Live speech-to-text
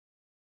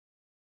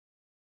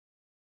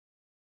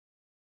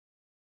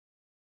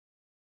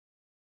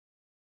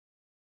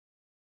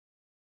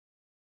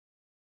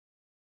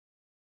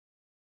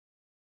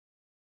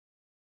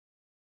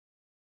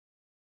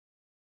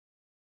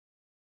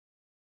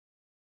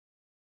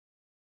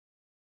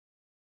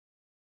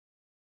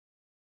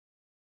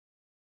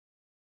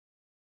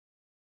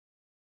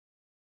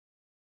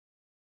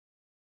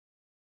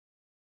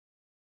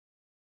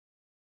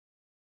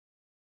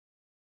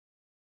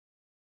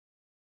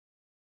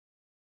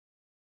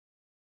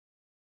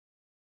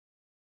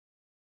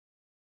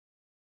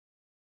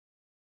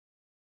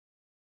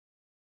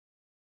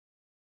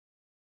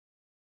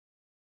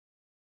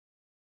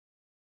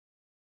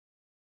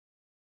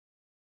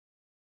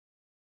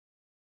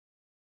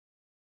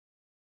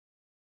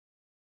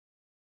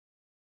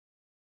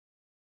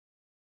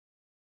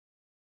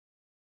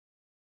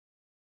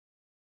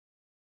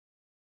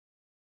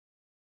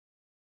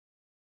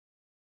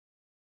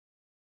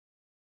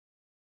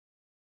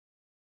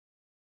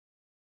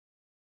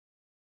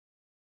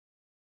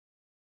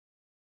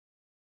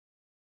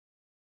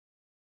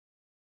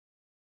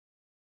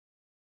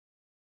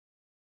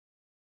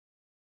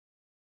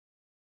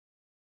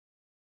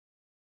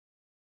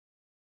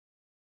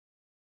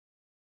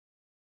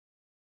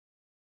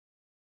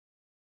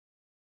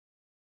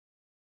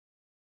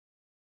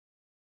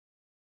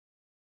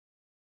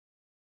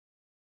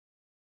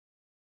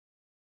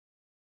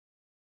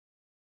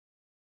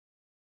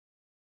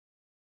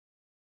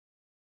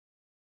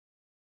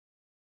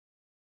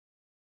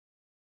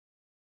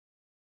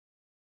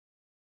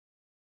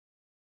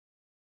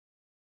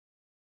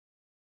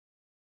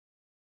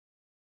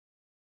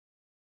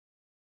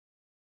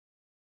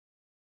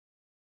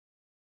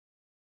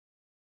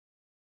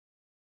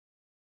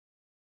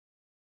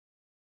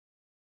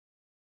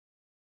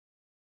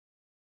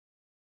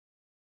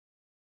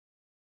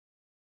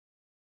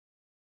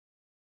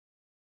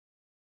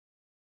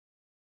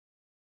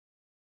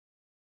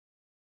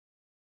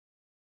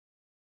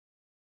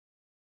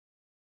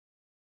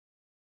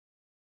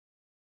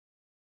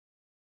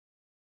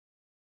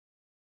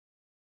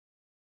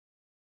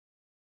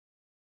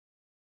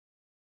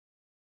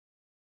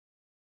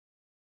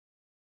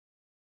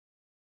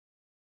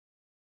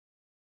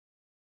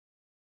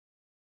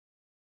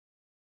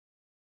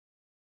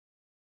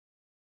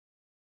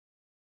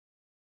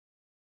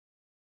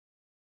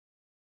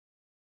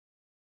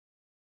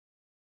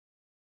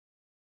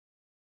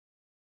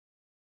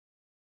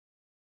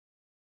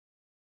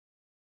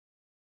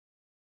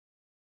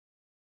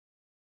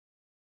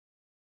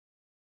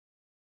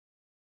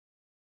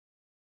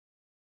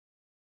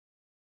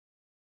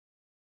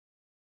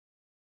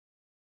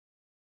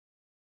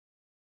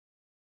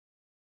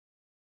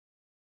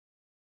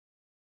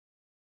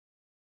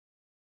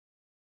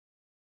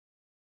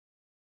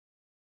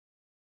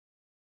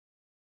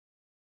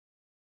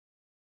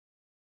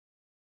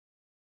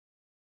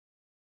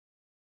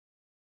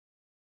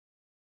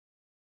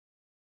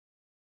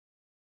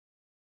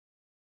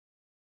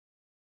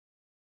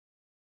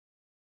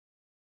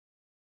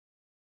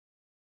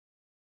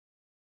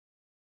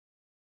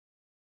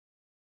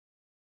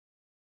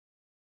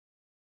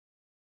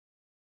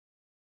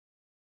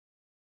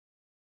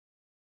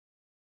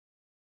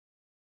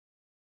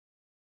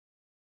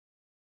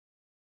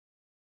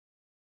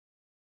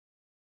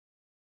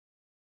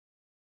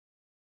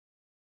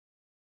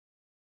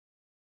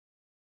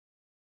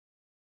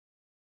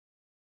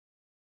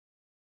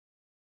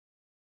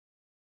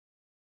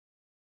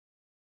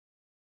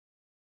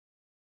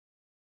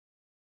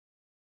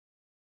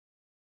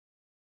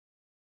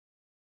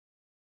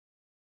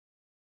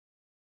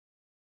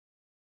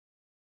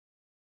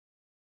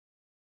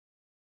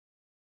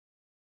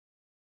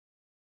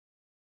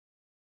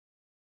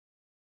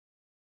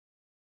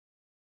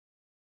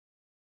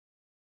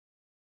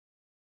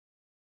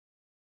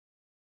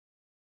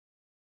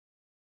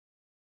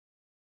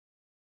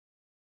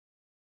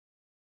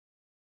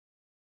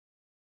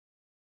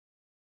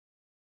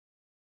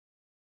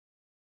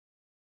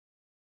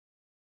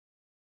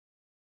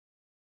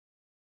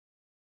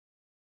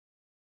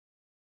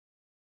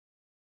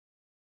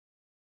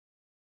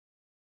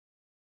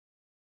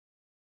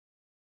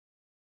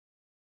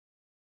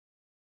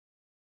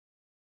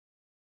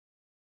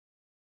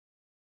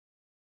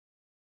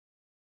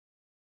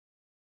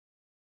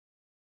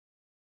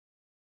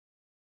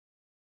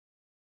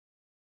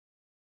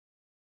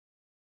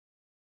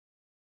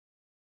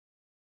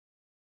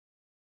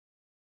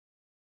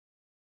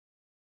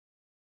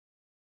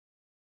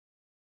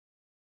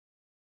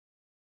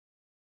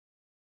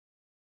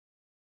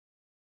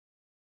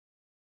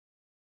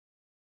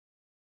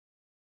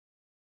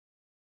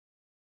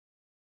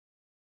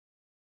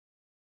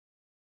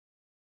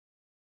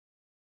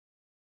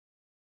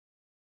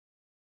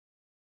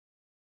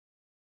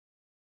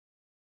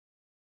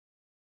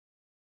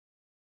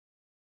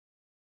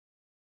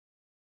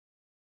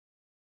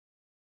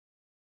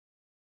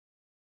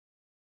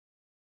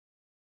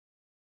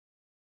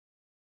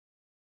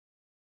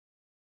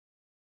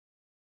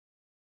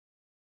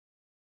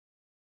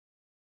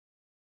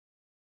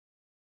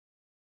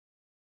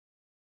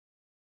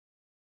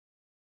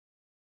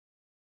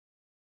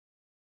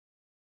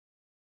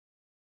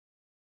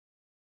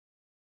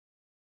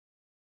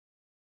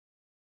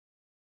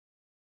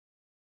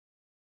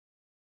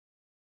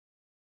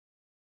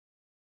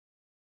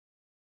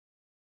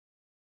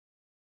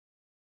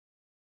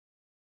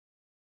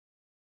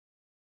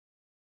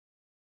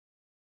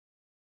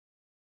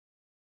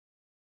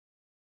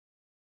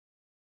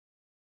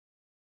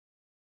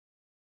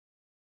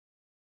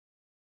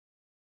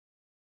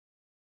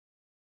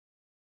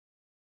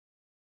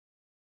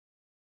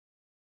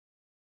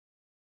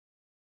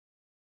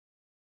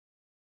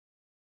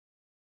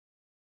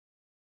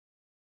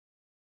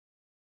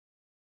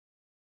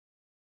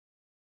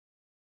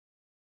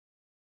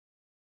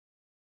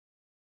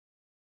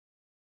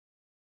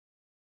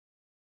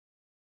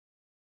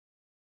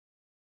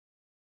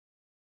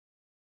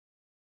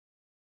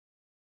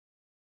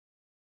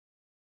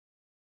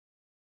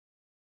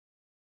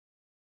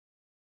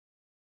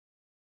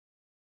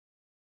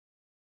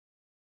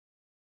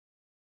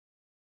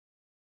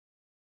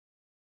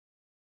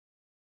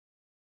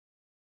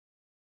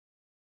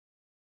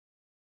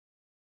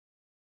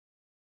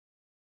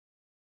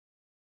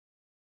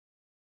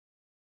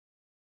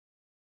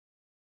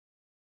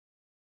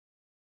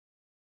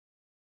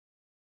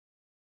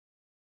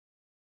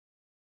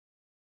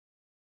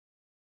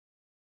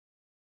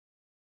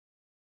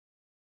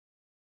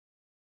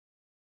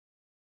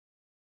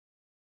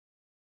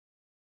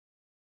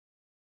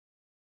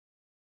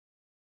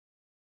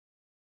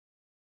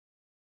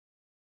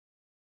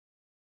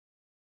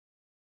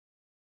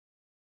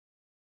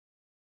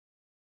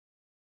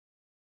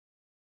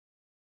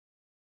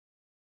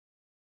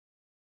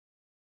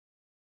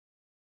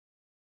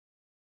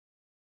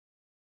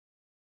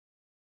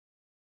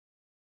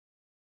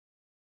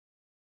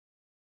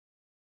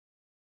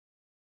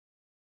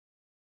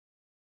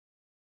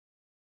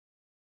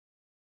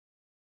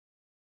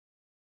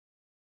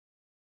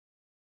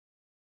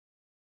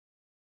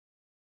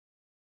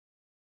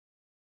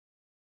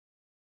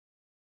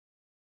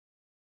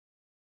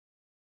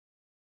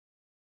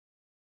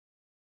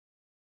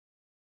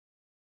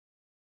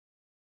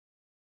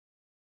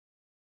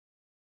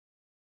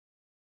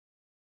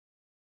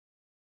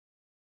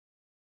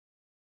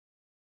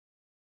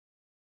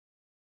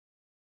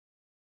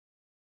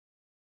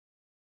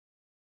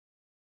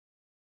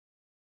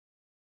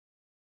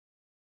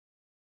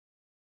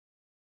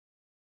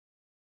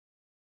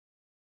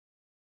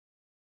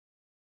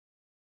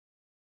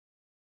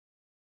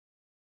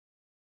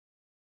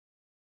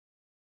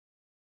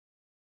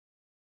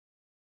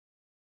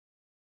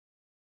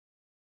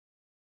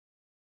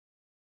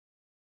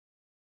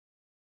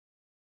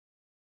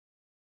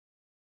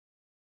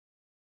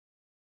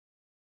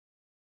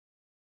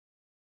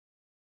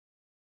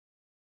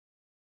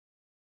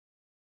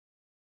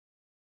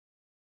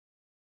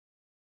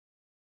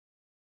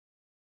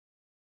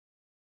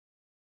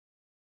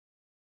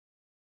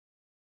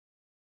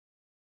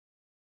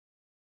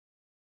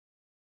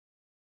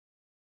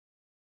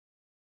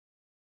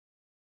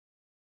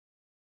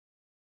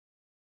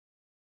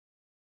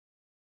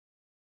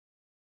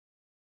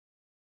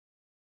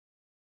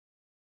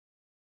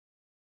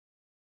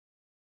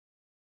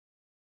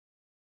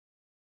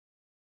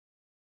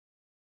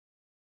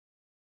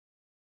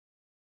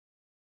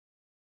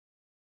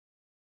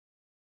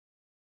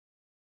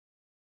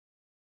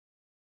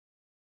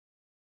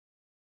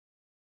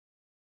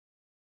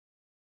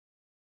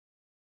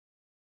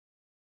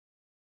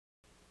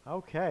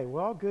Okay,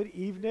 well, good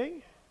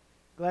evening.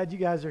 Glad you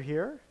guys are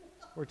here.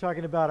 We're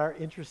talking about our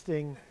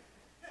interesting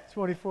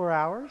 24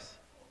 hours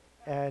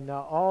and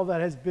all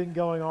that has been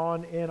going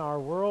on in our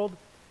world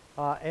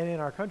and in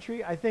our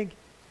country. I think,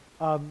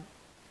 um,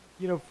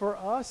 for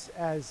us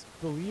as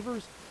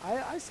believers,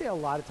 I say a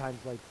lot of times,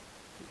 like,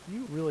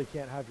 you really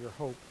can't have your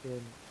hope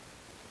in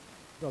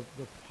the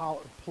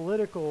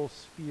political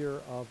sphere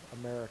of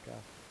America.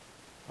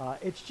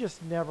 It's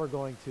just never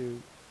going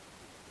to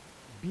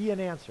be an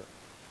answer.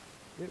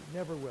 It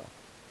never will.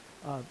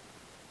 Uh,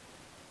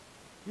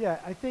 yeah,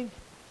 I think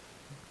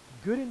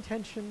good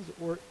intentions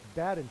or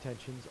bad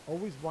intentions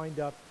always wind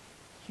up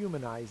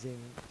humanizing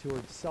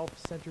towards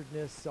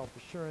self-centeredness,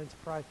 self-assurance,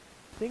 pride,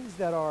 things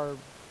that are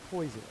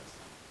poisonous.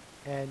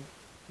 And,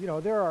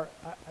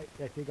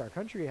 I think our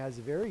country has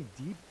a very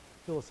deep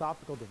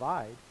philosophical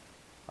divide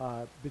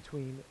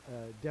between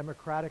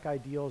democratic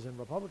ideals and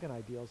Republican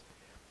ideals.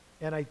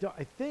 And I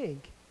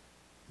think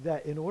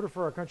that in order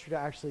for our country to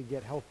actually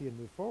get healthy and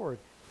move forward,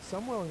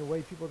 somewhere along the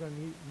way, people are going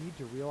to need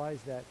to realize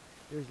that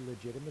there's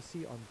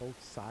legitimacy on both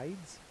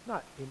sides,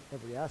 not in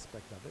every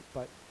aspect of it,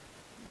 but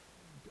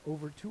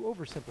to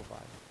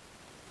oversimplify.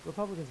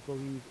 Republicans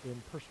believe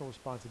in personal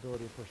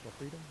responsibility and personal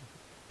freedom.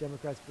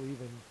 Democrats believe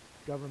in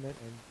government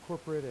and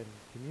corporate and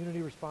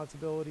community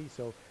responsibility,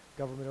 so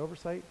government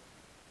oversight.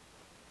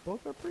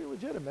 Both are pretty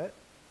legitimate,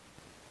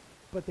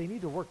 but they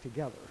need to work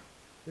together.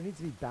 There needs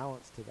to be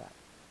balance to that.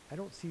 I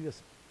don't see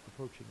us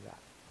approaching that.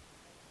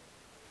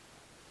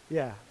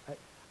 Yeah,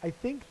 I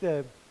think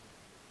the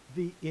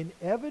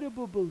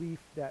inevitable belief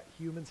that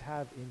humans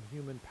have in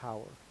human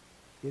power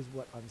is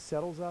what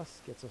unsettles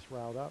us, gets us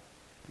riled up,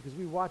 because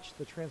we watch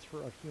the transfer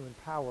of human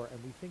power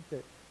and we think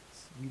that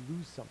we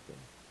lose something.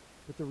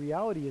 But the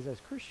reality is, as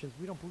Christians,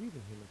 we don't believe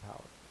in human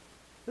power.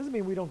 Doesn't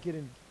mean we don't get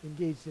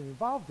engaged and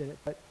involved in it,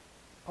 but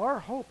our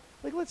hope,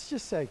 like let's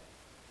just say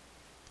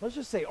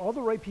all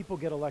the right people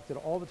get elected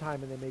all the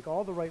time and they make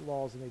all the right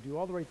laws and they do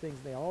all the right things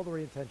and they have all the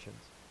right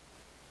intentions.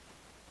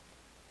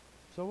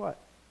 So what?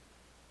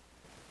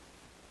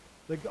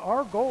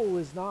 Our goal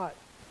is not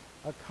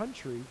a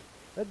country,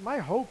 my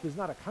hope is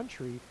not a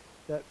country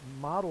that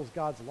models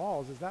God's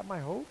laws. Is that my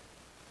hope?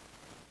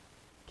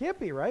 Can't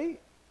be, right?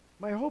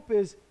 My hope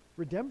is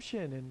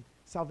redemption and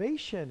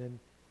salvation and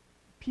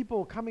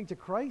people coming to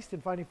Christ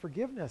and finding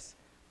forgiveness,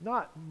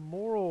 not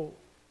moral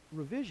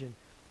revision.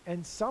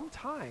 And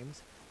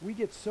sometimes we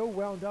get so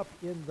wound up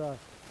in the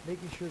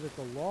making sure that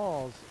the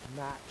laws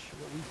match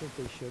what we think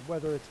they should,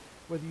 whether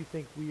you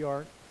think we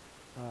aren't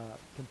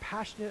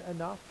compassionate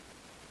enough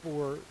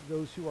for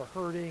those who are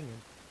hurting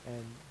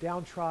and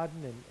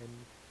downtrodden and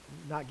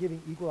not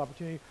giving equal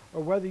opportunity,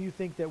 or whether you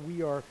think that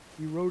we are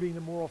eroding the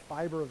moral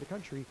fiber of the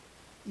country.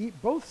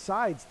 Both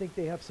sides think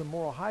they have some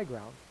moral high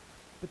ground,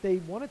 but they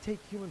want to take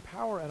human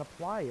power and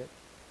apply it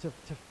to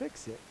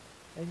fix it.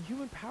 And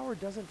human power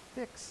doesn't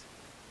fix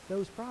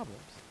those problems.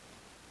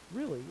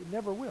 Really, it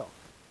never will.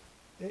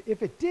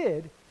 If it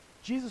did,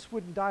 Jesus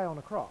wouldn't die on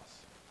a cross.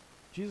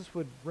 Jesus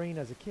would reign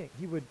as a king.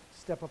 He would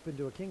step up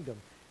into a kingdom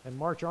and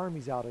march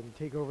armies out and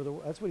take over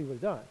that's what he would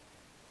have done.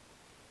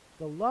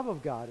 The love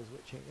of God is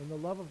what changed, and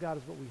the love of God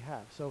is what we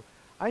have. So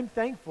I'm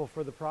thankful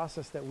for the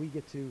process that we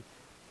get to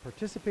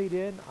participate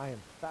in. I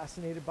am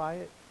fascinated by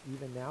it,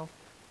 even now.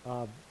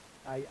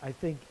 I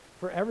think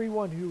for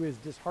everyone who is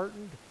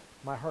disheartened,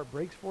 my heart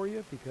breaks for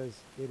you, because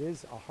it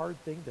is a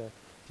hard thing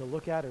to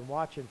look at and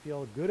watch and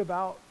feel good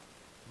about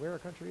where our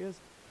country is.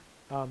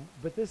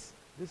 But this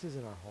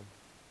isn't our home.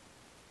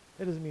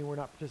 It doesn't mean we're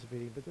not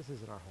participating, but this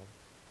isn't our home.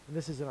 And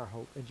this isn't our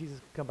hope. And Jesus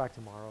can come back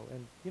tomorrow.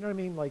 And you know what I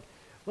mean? Like,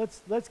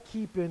 let's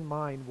keep in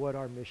mind what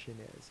our mission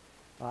is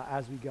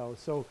as we go.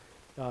 So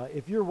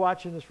if you're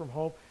watching this from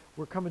home,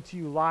 we're coming to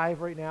you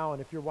live right now.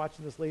 And if you're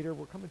watching this later,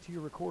 we're coming to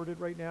you recorded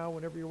right now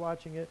whenever you're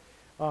watching it.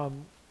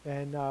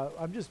 And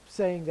I'm just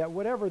saying that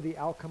whatever the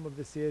outcome of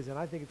this is, and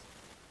I think it's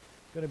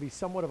going to be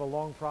somewhat of a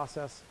long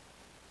process,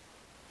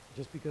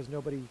 just because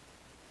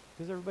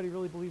everybody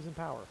really believes in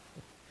power.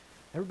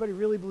 Everybody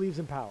really believes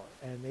in power,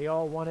 and they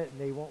all want it,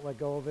 and they won't let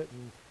go of it,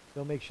 and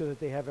they'll make sure that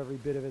they have every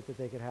bit of it that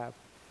they can have.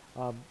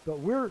 But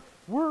we're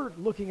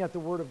looking at the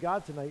Word of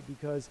God tonight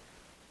because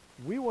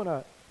we want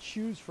to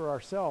choose for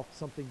ourselves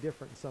something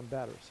different and some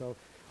better. So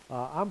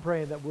I'm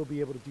praying that we'll be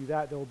able to do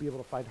that we'll be able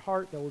to find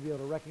heart, that we'll be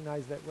able to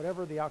recognize that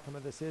whatever the outcome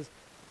of this is,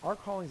 our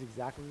calling is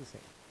exactly the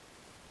same.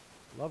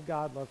 Love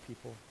God, love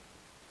people,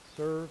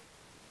 serve,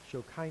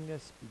 show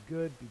kindness, be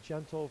good, be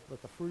gentle,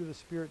 let the fruit of the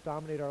Spirit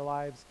dominate our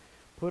lives.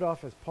 Put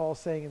off, as Paul's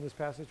saying in this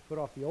passage, put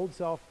off the old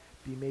self,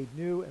 be made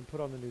new, and put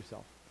on the new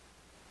self.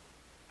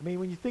 I mean,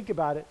 when you think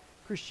about it,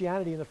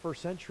 Christianity in the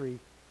first century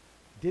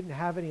didn't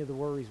have any of the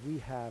worries we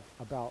have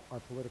about our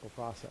political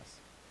process,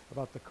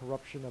 about the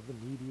corruption of the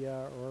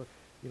media, or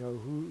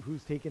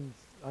who's taken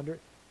under.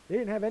 They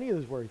didn't have any of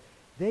those worries.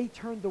 They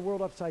turned the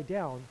world upside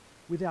down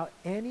without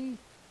any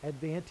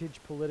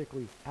advantage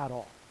politically at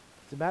all.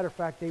 As a matter of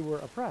fact, they were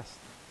oppressed,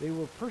 they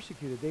were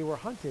persecuted, they were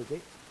hunted,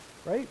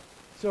 right?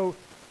 So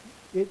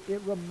it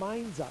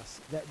reminds us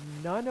that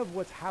none of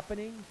what's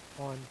happening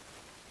on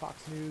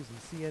Fox News and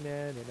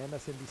CNN and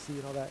MSNBC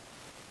and all that,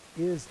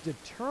 is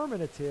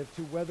determinative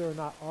to whether or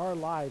not our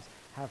lives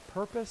have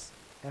purpose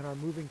and are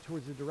moving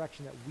towards the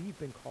direction that we've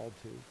been called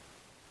to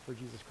for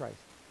Jesus Christ.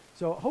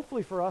 So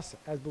hopefully for us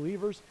as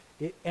believers,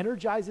 it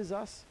energizes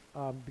us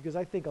because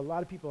I think a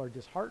lot of people are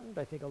disheartened.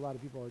 I think a lot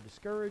of people are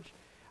discouraged.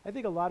 I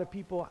think a lot of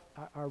people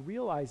are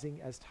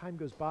realizing as time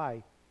goes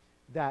by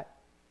that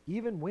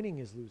even winning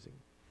is losing.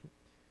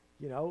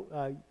 You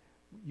know,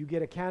 you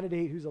get a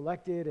candidate who's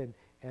elected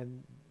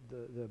and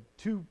the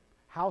two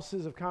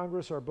houses of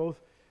Congress are both,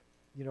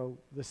 you know,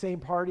 the same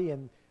party,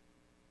 and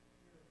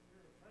you're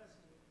a president,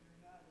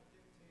 you're not a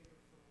dictator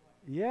for like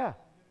yeah,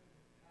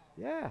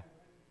 yeah.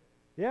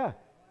 I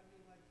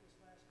mean, like this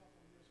last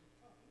couple of years were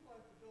tough. We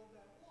wanted to build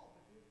that wall,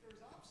 but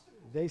there's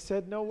obstacles. They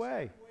said no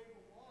way. Wave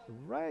a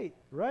wand, Right.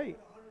 $100 billion.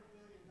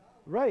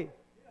 Right.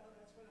 You know,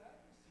 that's what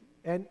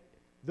happens.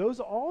 And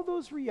all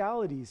those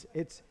realities,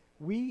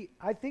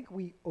 I think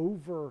we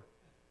over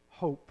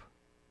hope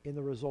in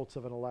the results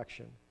of an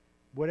election,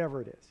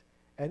 whatever it is,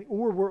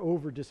 or we're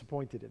over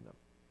disappointed in them.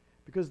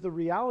 Because the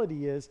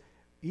reality is,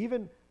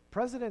 even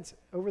presidents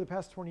over the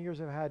past 20 years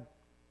have had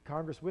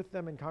Congress with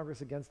them and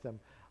Congress against them.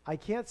 I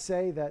can't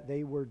say that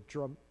they were,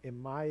 in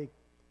my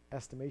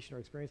estimation or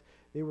experience,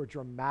 they were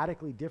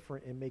dramatically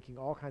different in making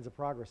all kinds of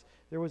progress.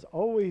 There was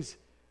always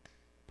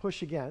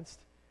push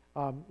against,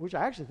 which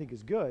I actually think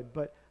is good,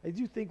 but I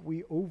do think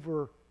we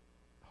over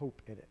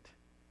hope in it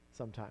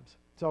sometimes.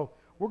 So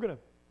we're going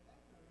to. What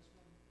I've noticed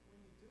when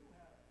you do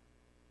have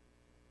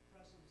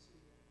presidency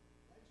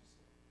and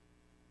legislature,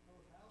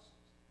 both houses,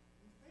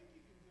 you think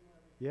you can do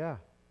everything.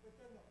 Yeah. But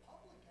then the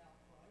public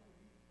outcry, when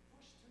you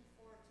push too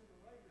far to the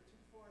right or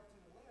too far to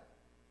the left,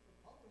 the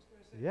public's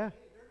going to say, Yeah.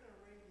 hey, they're going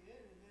to rein you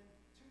in, and then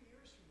 2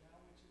 years from now,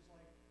 which is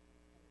like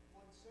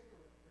one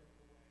cigarette break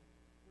away,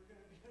 we're going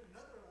to be in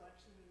another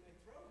election and they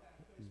throw half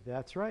those.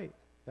 That's right.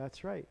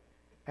 That's right.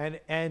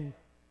 And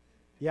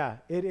yeah,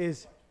 it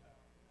is.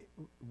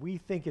 We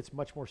think it's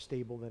much more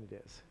stable than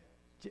it is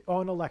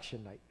on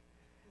election night.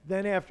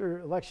 Then after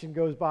election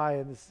goes by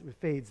and this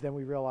fades, then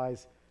we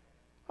realize,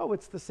 oh,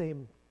 it's the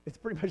same. It's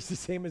pretty much the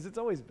same as it's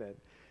always been.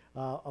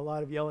 A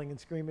lot of yelling and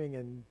screaming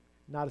and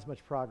not as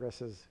much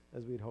progress as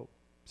we'd hope.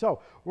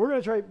 So we're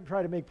going to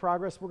try to make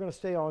progress. We're going to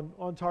stay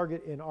on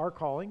target in our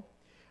calling.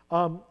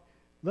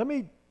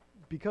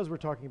 Because we're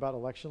talking about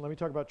election, let me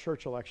talk about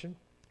church election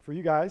for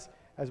you guys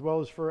as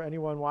well as for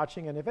anyone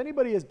watching. And if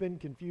anybody has been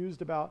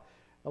confused about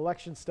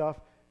election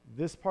stuff,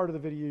 this part of the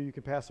video you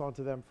can pass on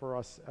to them for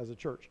us as a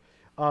church.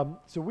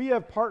 So we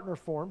have partner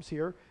forms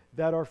here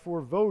that are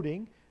for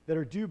voting that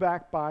are due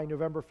back by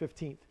November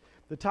 15th.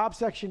 The top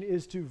section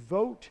is to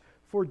vote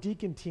for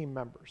deacon team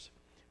members.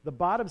 The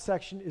bottom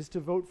section is to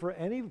vote for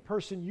any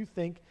person you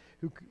think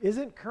who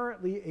isn't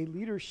currently a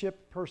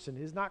leadership person,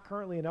 is not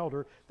currently an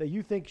elder, that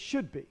you think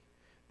should be.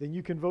 Then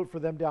you can vote for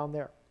them down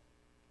there.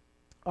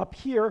 Up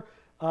here,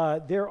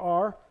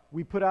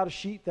 we put out a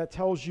sheet that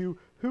tells you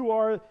who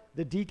are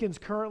the deacons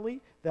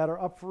currently that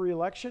are up for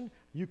re-election.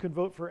 You can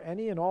vote for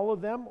any and all of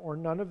them or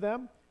none of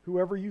them.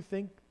 Whoever you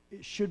think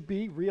should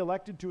be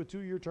re-elected to a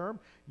 2-year term,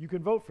 you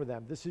can vote for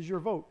them. This is your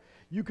vote.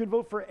 You can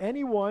vote for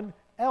anyone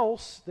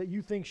else that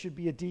you think should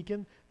be a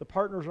deacon. The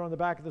partners are on the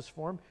back of this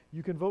form.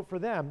 You can vote for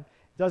them.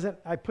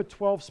 I put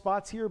 12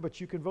 spots here,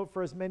 but you can vote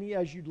for as many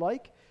as you'd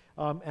like,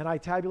 and I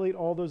tabulate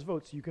all those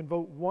votes. You can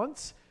vote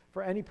once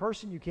for any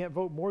person. You can't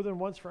vote more than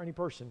once for any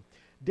person.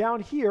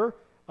 Down here,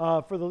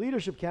 for the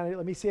leadership candidate,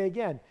 let me say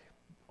again,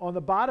 on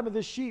the bottom of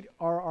this sheet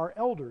are our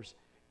elders.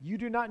 You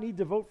do not need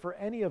to vote for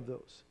any of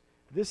those.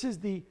 This is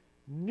the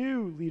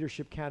new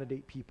leadership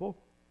candidate people.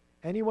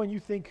 Anyone you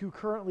think who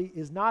currently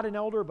is not an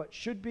elder but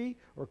should be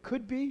or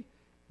could be,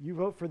 you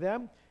vote for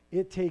them.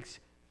 It takes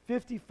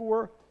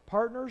 54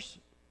 partners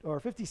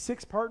or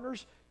 56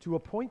 partners to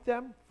appoint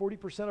them,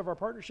 40% of our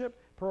partnership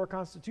per our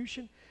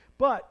constitution.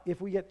 But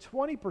if we get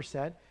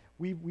 20%,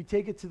 we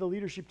take it to the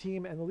leadership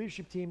team, and the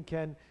leadership team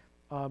can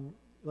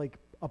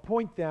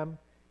appoint them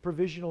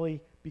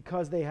provisionally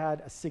because they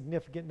had a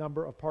significant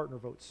number of partner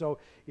votes. So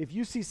if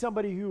you see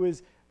somebody who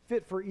is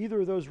fit for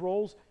either of those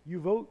roles, you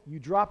vote, you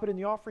drop it in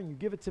the offering, you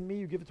give it to me,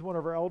 you give it to one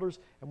of our elders,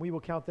 and we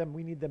will count them.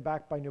 We need them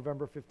back by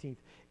November 15th.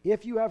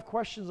 If you have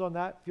questions on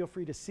that, feel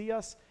free to see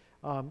us,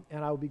 and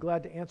I will be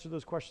glad to answer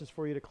those questions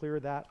for you to clear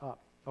that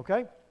up,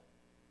 okay?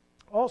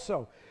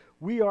 Also,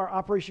 we are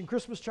Operation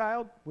Christmas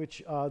Child,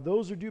 which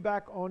those are due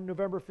back on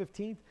November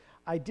 15th.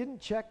 I didn't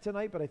check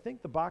tonight, but I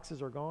think the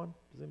boxes are gone.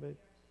 Does anybody?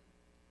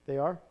 They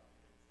are?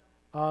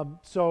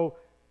 So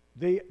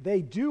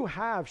they do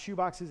have shoe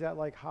boxes at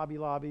like Hobby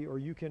Lobby, or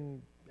you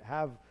can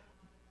have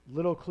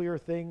little clear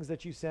things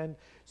that you send.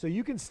 So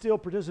you can still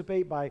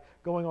participate by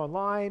going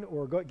online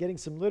or getting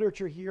some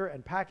literature here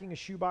and packing a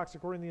shoebox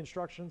according to the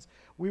instructions.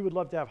 We would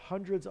love to have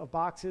hundreds of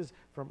boxes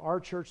from our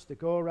church that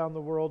go around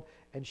the world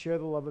and share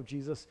the love of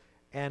Jesus.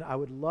 And I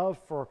would love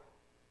for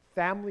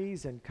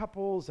families and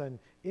couples and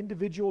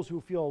individuals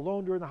who feel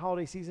alone during the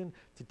holiday season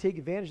to take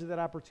advantage of that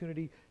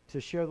opportunity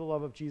to share the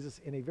love of Jesus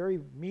in a very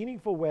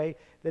meaningful way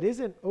that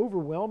isn't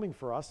overwhelming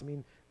for us. I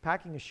mean,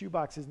 packing a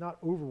shoebox is not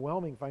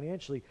overwhelming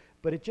financially,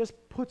 but it just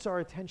puts our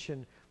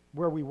attention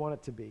where we want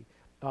it to be.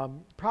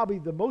 Probably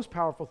the most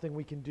powerful thing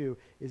we can do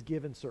is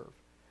give and serve,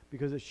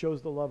 because it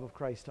shows the love of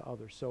Christ to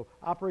others. So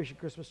Operation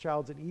Christmas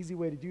Child is an easy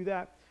way to do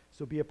that,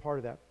 so be a part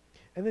of that.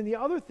 And then the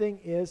other thing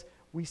is,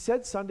 we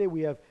said Sunday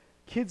we have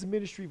kids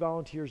ministry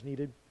volunteers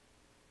needed.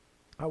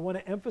 I want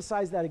to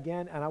emphasize that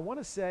again, and I want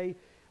to say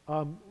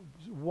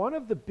one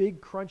of the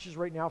big crunches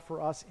right now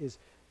for us is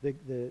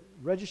the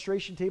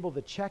registration table,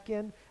 the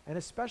check-in, and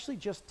especially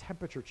just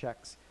temperature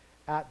checks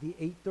at the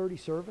 8:30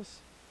 service,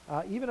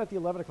 even at the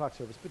 11 o'clock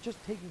service, but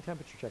just taking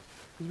temperature checks,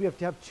 because we have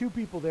to have 2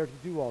 people there to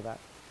do all that.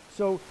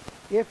 So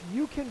if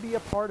you can be a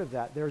part of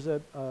that, there's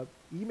a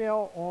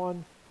email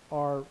on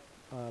our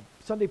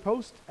Sunday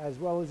Post, as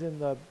well as in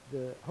the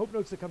Hope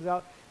Notes that comes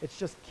out. It's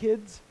just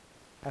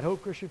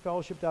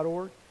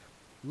kids@hopechristianfellowship.org.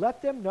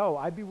 Let them know.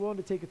 I'd be willing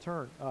to take a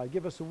turn.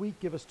 Give us a week,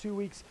 give us 2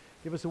 weeks,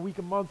 give us a week,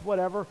 a month,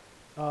 whatever.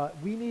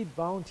 We need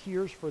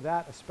volunteers for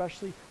that,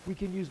 especially. We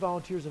can use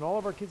volunteers in all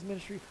of our kids'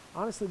 ministry.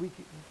 Honestly,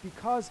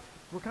 because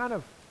we're kind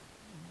of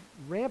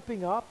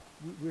ramping up,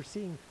 we're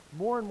seeing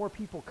more and more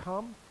people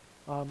come,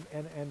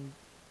 and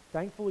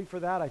thankfully for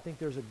that. I think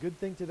there's a good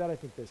thing to that. I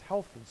think there's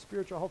health and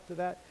spiritual health to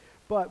that.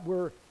 But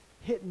we're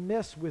hit and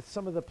miss with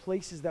some of the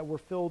places that we're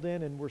filled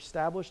in and we're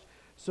established.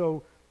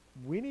 So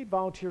we need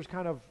volunteers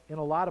kind of in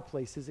a lot of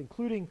places,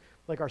 including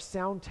like our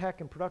sound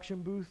tech and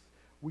production booth.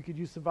 We could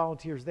use some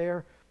volunteers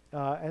there,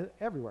 and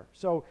everywhere.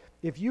 So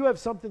if you have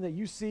something that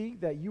you see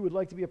that you would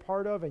like to be a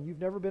part of and you've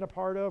never been a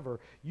part of,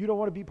 or you don't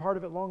want to be part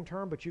of it long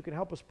term, but you can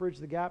help us bridge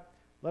the gap,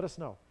 let us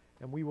know,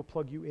 and we will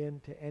plug you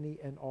into any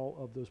and all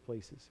of those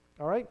places.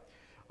 All right?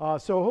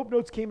 So Hope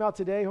Notes came out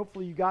today.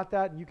 Hopefully you got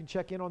that and you can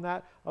check in on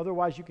that.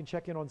 Otherwise, you can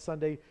check in on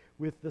Sunday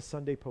with the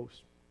Sunday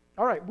Post.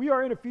 All right, we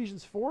are in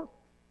Ephesians 4.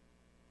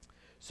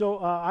 So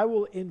I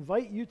will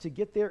invite you to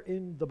get there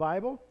in the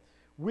Bible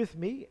with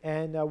me,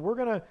 and we're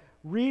going to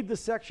read the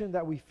section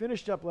that we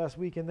finished up last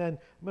week, and then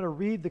I'm going to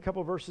read the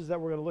couple verses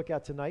that we're going to look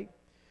at tonight.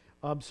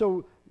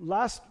 So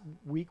last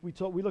week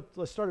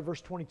let's start at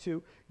verse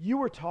 22. You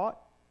were taught,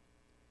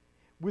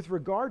 with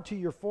regard to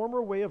your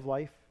former way of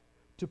life,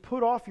 to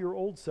put off your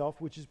old self,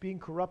 which is being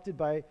corrupted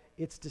by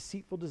its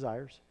deceitful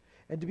desires,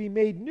 and to be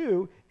made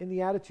new in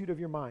the attitude of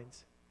your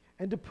minds,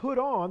 and to put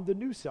on the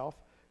new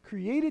self,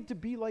 created to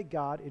be like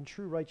God in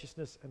true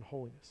righteousness and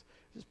holiness.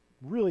 Just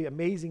really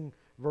amazing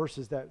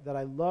verses that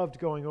I loved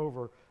going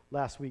over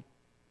last week.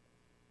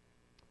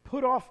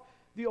 Put off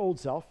the old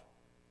self,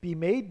 be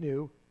made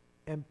new,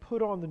 and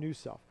put on the new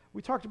self.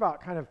 We talked about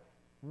kind of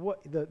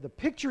what the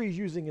picture he's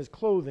using is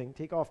clothing.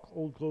 Take off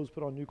old clothes,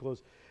 put on new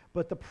clothes.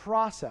 But the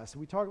process,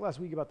 we talked last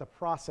week about the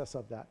process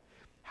of that.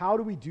 How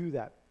do we do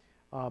that?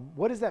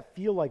 What does that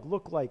feel like,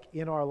 look like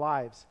in our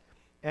lives?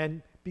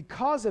 And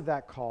because of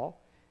that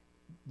call,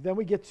 then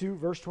we get to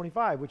verse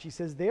 25, which he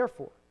says,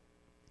 therefore,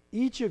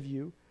 each of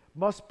you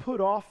must put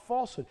off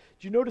falsehood.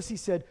 Do you notice he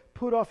said,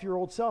 put off your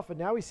old self, and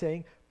now he's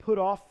saying, put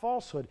off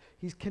falsehood.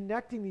 He's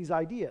connecting these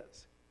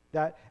ideas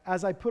that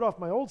as I put off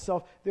my old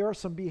self, there are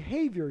some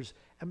behaviors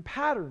and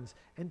patterns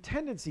and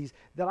tendencies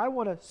that I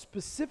want to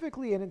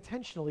specifically and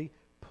intentionally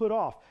put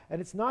off.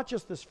 And it's not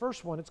just this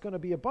first one, it's going to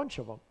be a bunch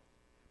of them.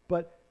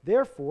 But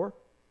therefore,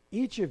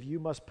 each of you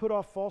must put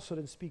off falsehood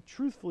and speak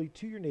truthfully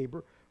to your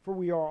neighbor, for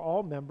we are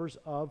all members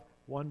of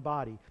one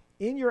body.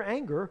 In your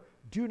anger,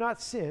 do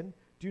not sin.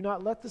 Do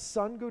not let the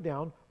sun go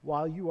down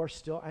while you are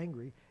still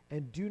angry,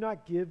 and do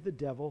not give the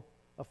devil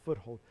a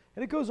foothold.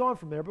 And it goes on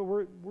from there, but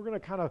we're going to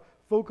kind of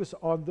focus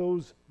on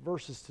those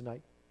verses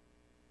tonight.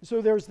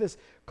 So there's this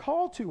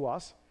call to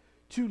us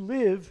to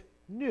live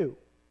new.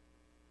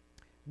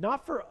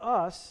 Not for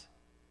us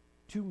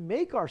to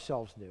make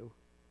ourselves new.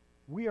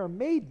 We are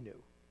made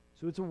new.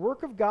 So it's a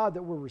work of God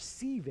that we're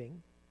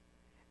receiving,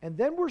 and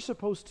then we're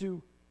supposed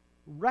to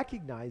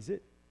recognize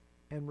it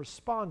and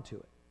respond to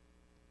it.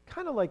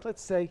 Kind of like,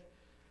 let's say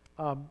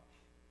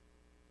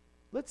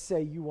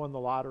you won the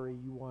lottery,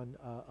 you won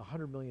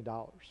 $100 million,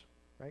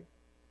 right?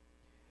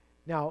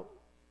 Now,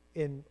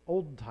 in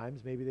olden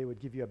times, maybe they would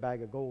give you a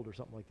bag of gold or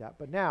something like that.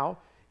 But now,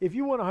 if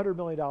you won $100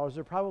 million,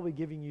 they're probably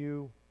giving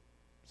you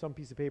some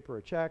piece of paper,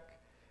 a check,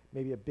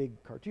 maybe a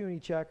big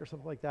cartoony check or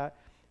something like that.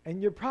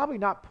 And you're probably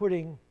not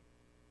putting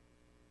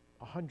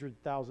 $100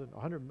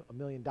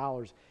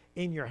 million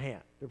in your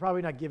hand. They're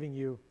probably not giving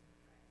you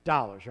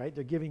dollars, right?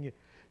 They're giving you.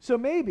 So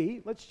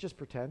maybe, let's just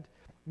pretend,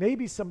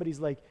 maybe somebody's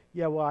like,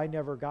 yeah, well, I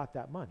never got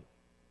that money.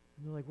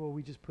 And they're like, well,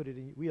 we just put it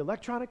in, we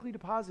electronically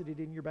deposited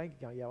it in your bank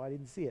account. Yeah, well, I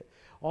didn't see it.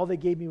 All they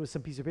gave me was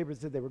some piece of paper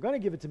that said they were going to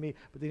give it to me,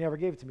 but they never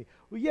gave it to me.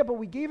 Well, yeah, but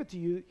we gave it to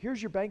you.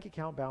 Here's your bank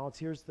account balance.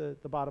 Here's the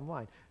bottom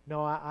line.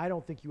 No, I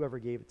don't think you ever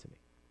gave it to me.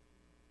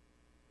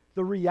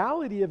 The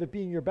reality of it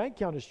being your bank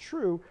account is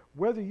true,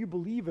 whether you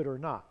believe it or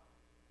not.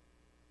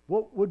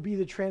 What would be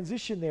the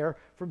transition there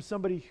from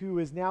somebody who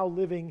is now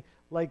living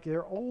like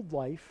their old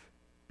life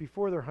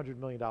before their $100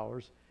 million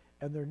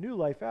and their new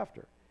life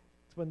after?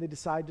 It's when they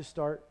decide to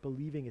start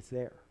believing it's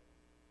there.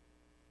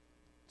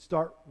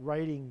 Start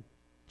writing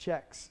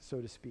checks,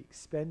 so to speak,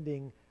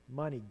 spending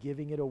money,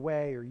 giving it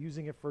away, or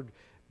using it for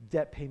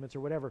debt payments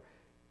or whatever.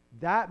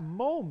 That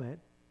moment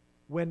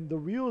when the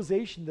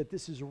realization that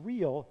this is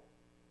real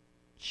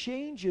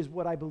changes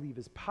what I believe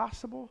is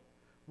possible,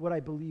 what I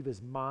believe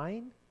is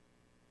mine,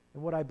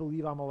 and what I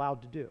believe I'm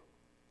allowed to do.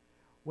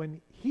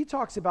 When he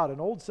talks about an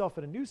old self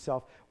and a new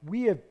self,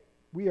 we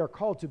are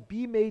called to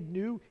be made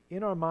new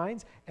in our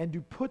minds and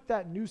to put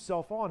that new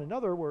self on. In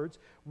other words,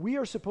 we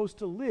are supposed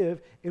to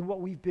live in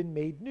what we've been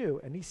made new.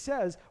 And he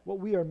says, what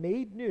we are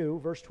made new,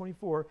 verse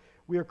 24,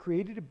 we are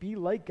created to be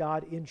like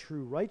God in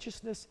true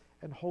righteousness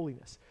and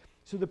holiness.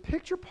 So the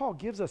picture Paul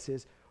gives us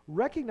is,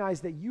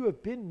 recognize that you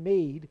have been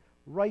made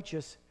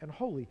righteous and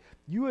holy.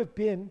 You have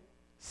been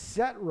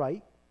set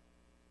right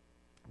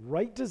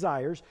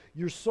desires.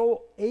 Your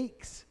soul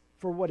aches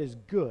for what is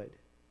good,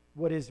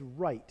 what is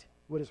right,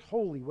 what is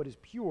holy, what is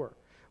pure,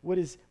 what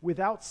is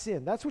without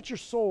sin. That's what your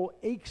soul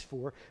aches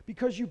for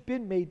because you've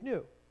been made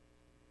new.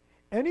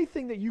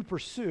 Anything that you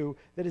pursue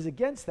that is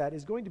against that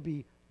is going to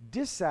be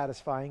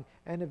dissatisfying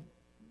and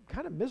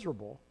kind of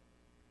miserable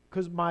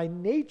because my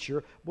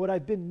nature, what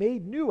I've been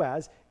made new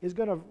as, is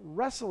going to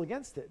wrestle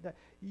against it.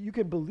 You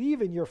can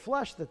believe in your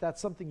flesh that that's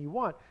something you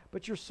want,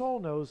 but your soul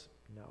knows,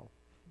 no,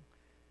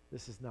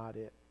 this is not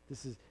it.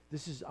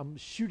 This is, I'm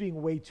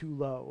shooting way too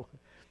low.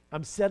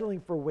 I'm settling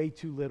for way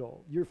too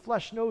little. Your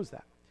flesh knows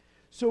that.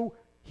 So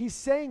he's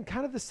saying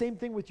kind of the same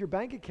thing with your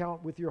bank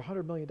account with your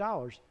 $100 million.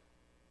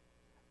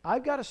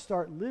 I've got to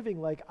start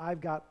living like I've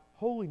got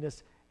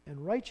holiness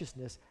and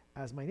righteousness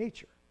as my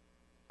nature.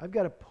 I've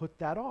got to put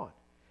that on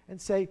and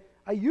say,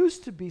 I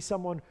used to be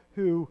someone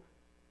who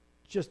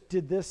just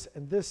did this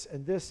and this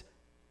and this,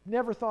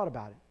 never thought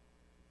about it.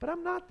 But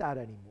I'm not that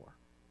anymore.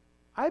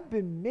 I've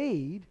been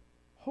made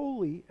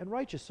holy and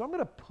righteous. So I'm going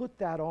to put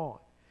that on.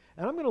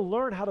 And I'm going to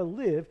learn how to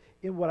live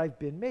in what I've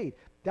been made.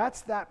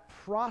 That's that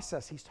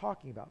process he's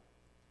talking about.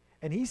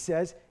 And he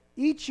says,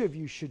 each of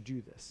you should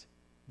do this.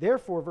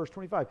 Therefore, verse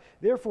 25,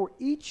 therefore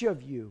each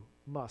of you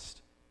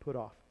must put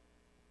off.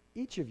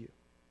 Each of you.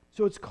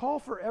 So it's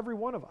called for every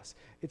one of us.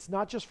 It's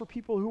not just for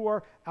people who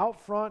are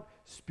out front,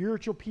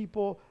 spiritual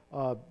people,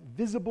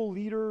 visible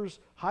leaders,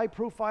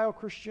 high-profile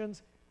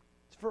Christians.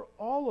 It's for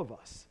all of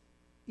us,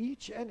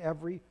 each and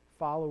every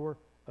follower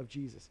of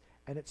Jesus.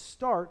 And it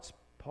starts,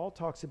 Paul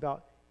talks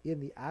about, in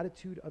the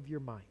attitude of your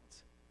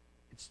minds.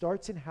 It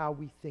starts in how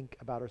we think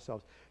about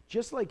ourselves.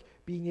 Just like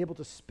being able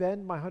to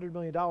spend my $100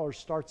 million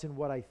starts in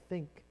what I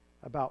think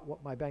about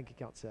what my bank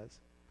account says.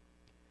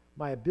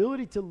 My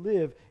ability to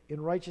live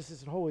in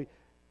righteousness and holy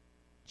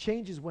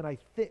changes when I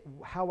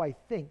how I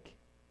think,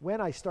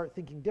 when I start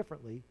thinking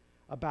differently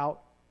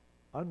about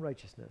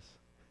unrighteousness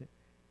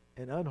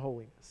and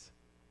unholiness.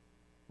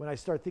 When I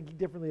start thinking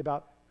differently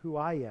about who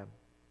I am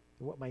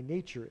and what my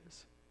nature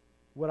is,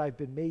 what I've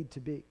been made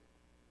to be.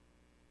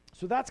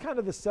 So that's kind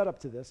of the setup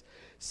to this.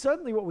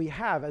 Suddenly what we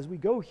have, as we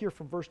go here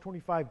from verse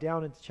 25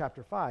 down into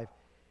chapter 5,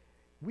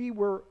 I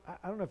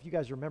don't know if you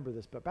guys remember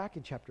this, but back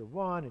in chapter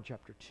 1 and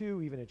chapter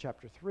 2, even in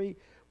chapter 3,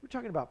 we're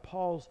talking about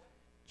Paul's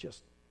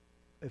just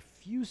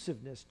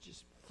effusiveness,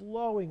 just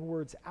flowing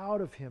words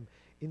out of him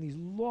in these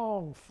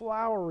long,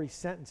 flowery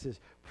sentences,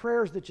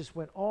 prayers that just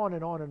went on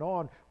and on and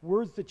on,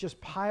 words that just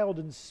piled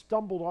and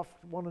stumbled off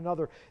one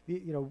another,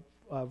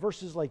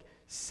 verses like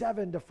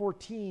 7 to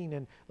 14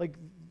 and like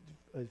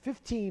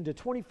 15 to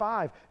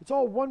 25. It's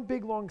all one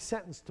big long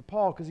sentence to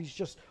Paul because he's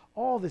just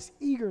all this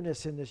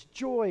eagerness and this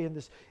joy and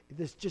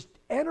this just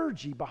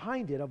energy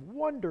behind it of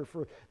wonder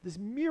for this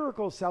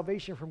miracle of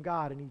salvation from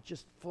God, and he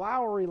just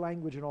flowery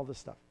language and all this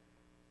stuff.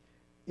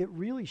 It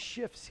really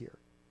shifts here.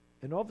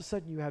 And all of a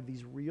sudden you have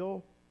these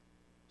real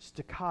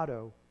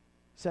staccato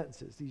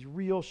sentences, these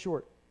real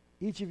short.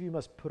 Each of you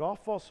must put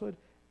off falsehood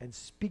and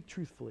speak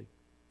truthfully,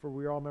 for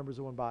we are all members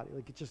of one body.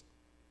 Like, it's just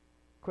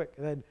quick.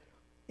 And then,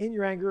 in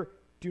your anger,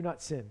 do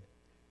not sin.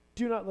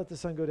 Do not let the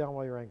sun go down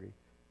while you're angry.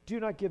 Do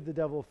not give the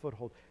devil a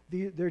foothold.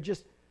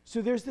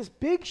 So there's this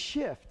big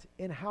shift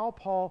in how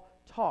Paul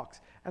talks.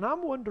 And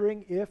I'm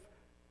wondering if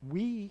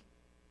we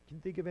can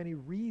think of any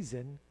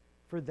reason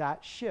for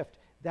that shift,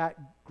 that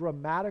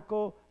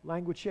grammatical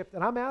language shift.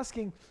 And I'm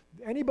asking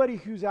anybody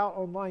who's out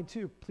online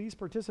too, please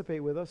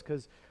participate with us,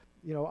 because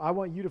I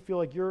want you to feel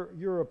like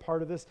you're a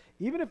part of this.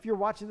 Even if you're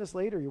watching this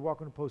later, you're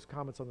welcome to post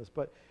comments on this.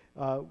 But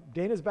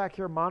Dana's back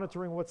here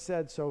monitoring what's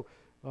said, so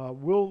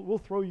we'll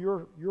throw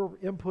your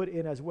input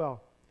in as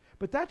well.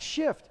 But that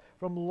shift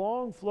from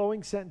long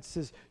flowing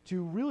sentences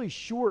to really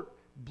short,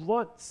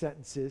 blunt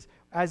sentences,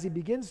 as he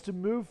begins to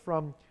move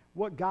from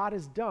what God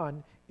has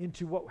done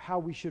into how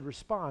we should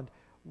respond.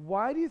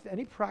 Why do you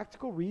any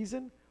practical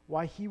reason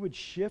why he would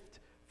shift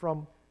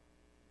from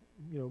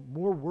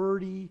more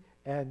wordy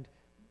and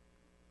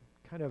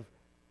kind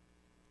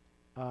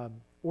of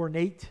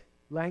ornate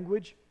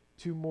language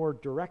to more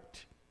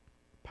direct,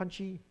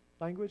 punchy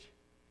language?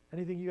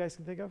 Anything you guys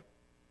can think of?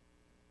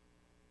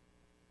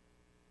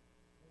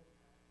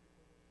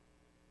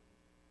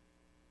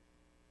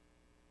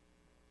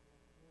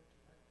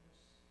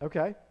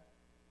 Okay.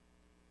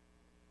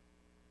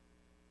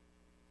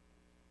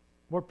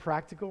 More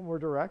practical, more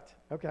direct.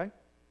 Okay.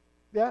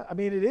 Yeah, I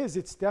mean, it is.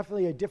 It's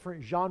definitely a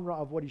different genre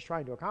of what he's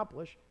trying to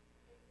accomplish.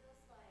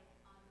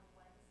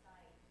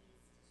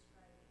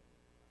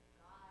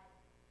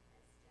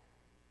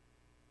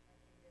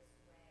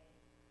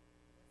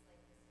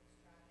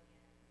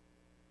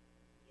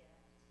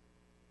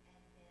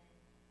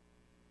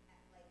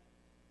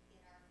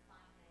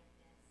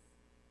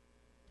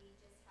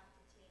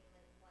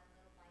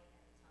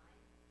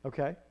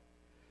 Okay?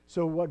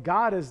 So what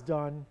God has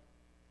done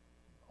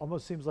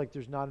almost seems like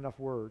there's not enough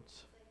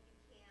words. Like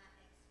you can't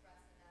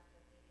express enough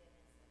of the goodness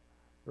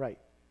of God. Right.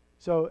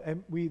 So,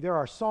 and there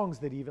are songs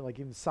that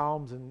even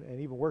Psalms and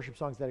even worship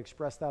songs that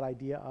express that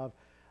idea of,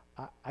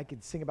 I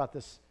could sing about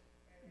this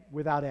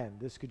without end.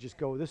 This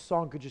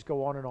song could just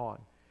go on and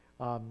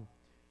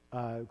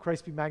on.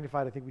 Christ be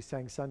magnified, I think we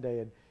sang Sunday,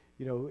 and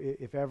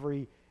if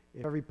every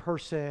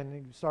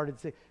person started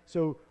to say,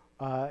 so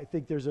I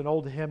think there's an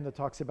old hymn that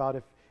talks about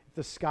if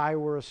the sky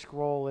were a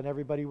scroll and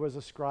everybody was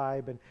a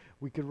scribe and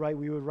we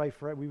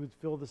would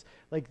fill this,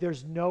 like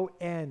there's no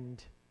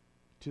end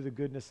to the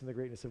goodness and the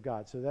greatness of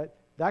God. So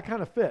that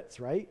kind of fits,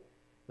 right?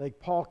 Like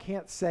Paul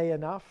can't say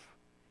enough.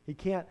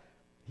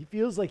 He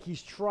feels like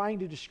he's trying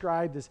to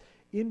describe this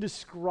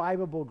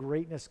indescribable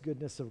greatness,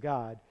 goodness of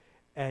God,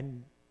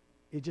 and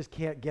it just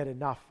can't get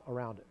enough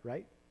around it,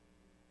 right?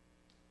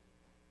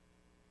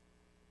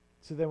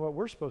 So then what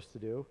we're supposed to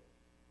do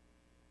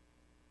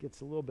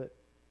gets a little bit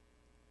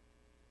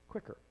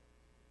quicker.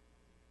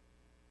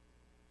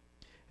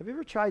 Have you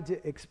ever tried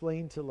to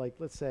explain to, like,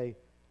 let's say,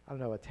 I don't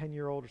know, a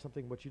 10-year-old or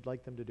something, what you'd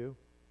like them to do?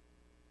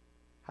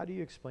 How do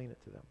you explain it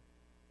to them?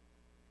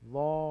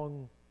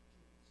 Long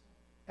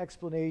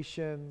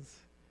explanations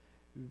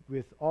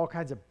with all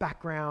kinds of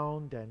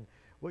background and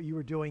what you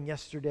were doing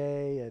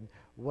yesterday and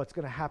what's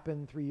going to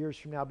happen 3 years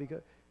from now.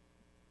 Because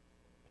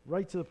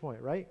right to the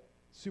point, right?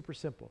 Super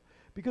simple.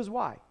 Because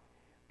why?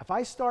 If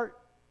I start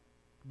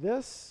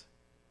this,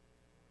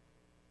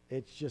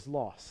 it's just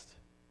lost.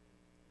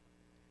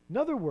 In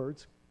other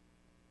words,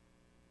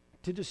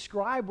 to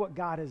describe what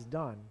God has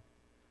done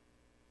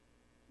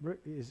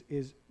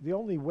is the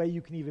only way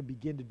you can even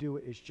begin to do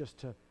it is just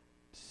to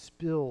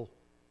spill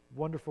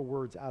wonderful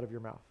words out of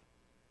your mouth.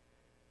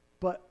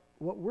 But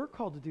what we're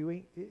called to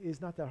doing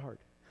is not that hard.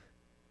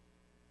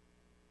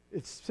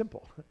 It's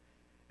simple.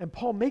 And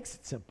Paul makes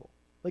it simple.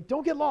 Like,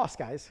 don't get lost,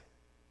 guys.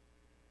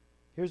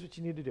 Here's what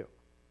you need to do.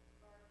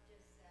 Barb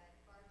just said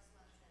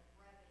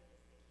brevity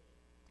is the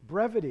key.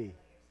 Brevity.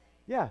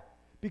 Yeah.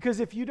 Because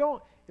if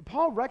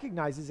Paul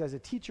recognizes as a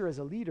teacher, as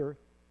a leader,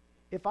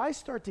 if I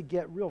start to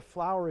get real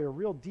flowery or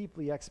real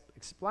deeply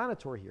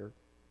explanatory here,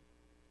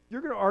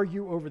 you're going to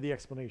argue over the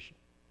explanation.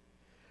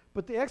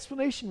 But the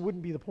explanation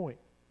wouldn't be the point.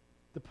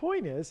 The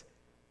point is,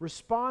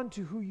 respond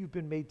to who you've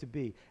been made to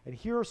be. And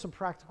here are some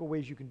practical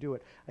ways you can do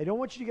it. I don't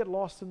want you to get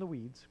lost in the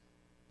weeds.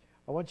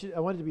 I want it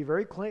to be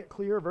very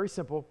clear, very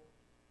simple.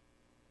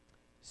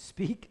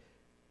 Speak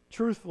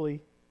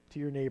truthfully to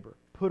your neighbor.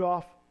 Put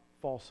off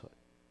falsehood,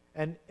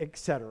 and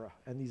etc.,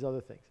 and these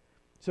other things.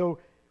 So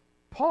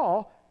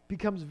Paul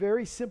becomes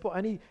very simple,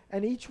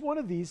 and each one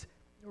of these,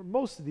 or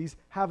most of these,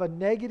 have a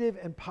negative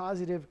and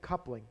positive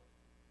coupling.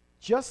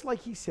 Just like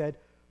he said,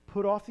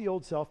 put off the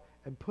old self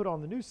and put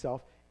on the new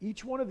self.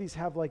 Each one of these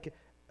have like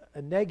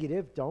a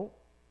negative, don't,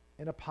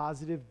 and a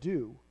positive,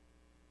 do,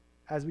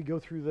 as we go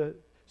through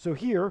so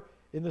here,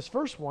 in this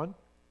first one,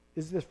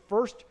 is the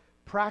first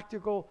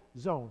practical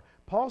zone.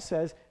 Paul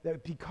says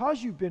that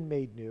because you've been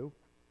made new,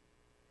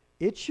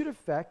 it should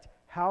affect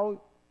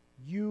how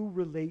you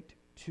relate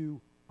to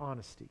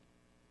honesty,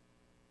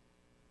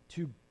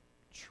 to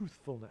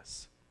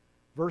truthfulness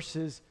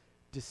versus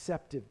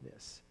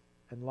deceptiveness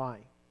and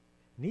lying.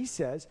 And he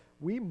says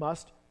we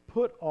must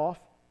put off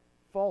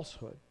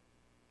falsehood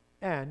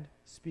and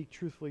speak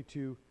truthfully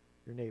to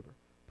your neighbor.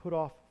 Put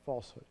off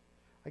falsehood.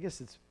 I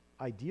guess it's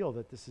ideal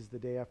that this is the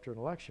day after an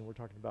election. We're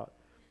talking about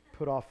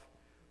put off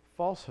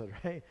falsehood,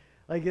 right?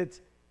 Like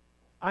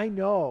I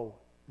know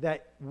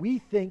that we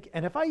think,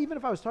 and even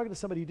if I was talking to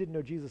somebody who didn't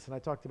know Jesus and I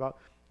talked about,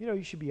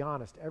 you should be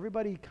honest.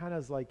 Everybody kind of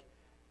is like,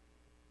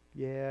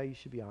 yeah, you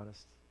should be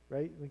honest,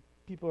 right? Like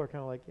people are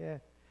kind of like, yeah.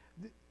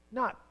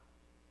 Not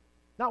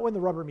when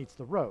the rubber meets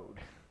the road,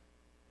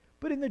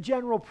 but in the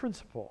general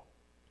principle.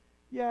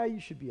 Yeah, you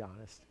should be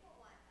honest.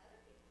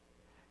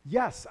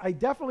 Yes, I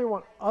definitely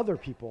want other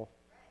people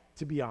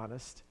to be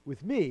honest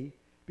with me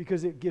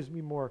because it gives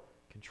me more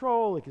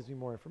control, it gives me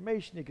more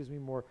information, it gives me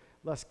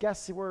less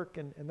guesswork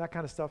and that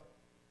kind of stuff.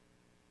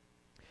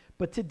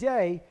 But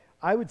today,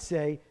 I would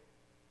say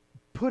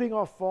putting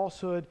off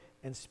falsehood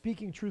and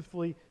speaking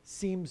truthfully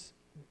seems,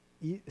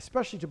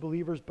 especially to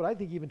believers, but I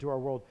think even to our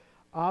world,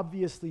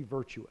 obviously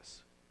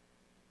virtuous.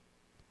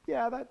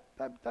 Yeah,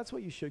 that's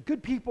what you should.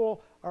 Good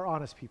people are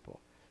honest people.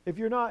 If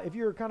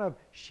you're kind of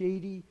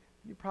shady,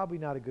 you're probably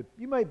not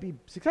you might be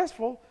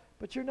successful,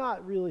 but you're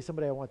not really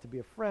somebody I want to be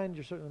a friend.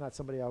 You're certainly not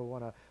somebody I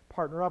want to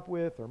partner up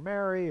with or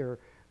marry or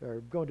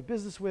go into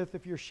business with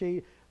if you're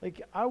shady.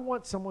 Like, I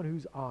want someone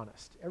who's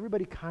honest.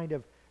 Everybody kind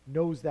of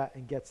knows that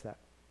and gets that.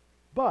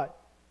 But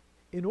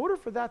in order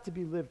for that to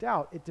be lived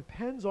out, it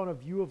depends on a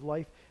view of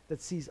life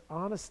that sees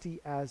honesty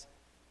as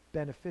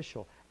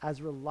beneficial,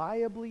 as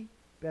reliably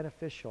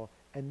beneficial,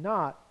 and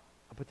not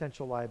a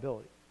potential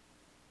liability.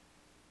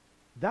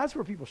 That's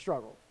where people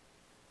struggle.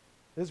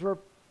 This is where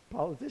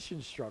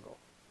politicians struggle.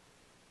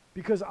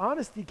 Because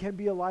honesty can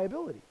be a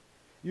liability.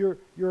 You're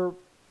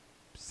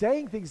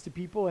saying things to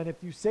people, and if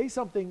you say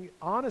something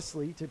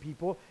honestly to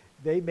people,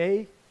 they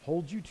may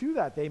hold you to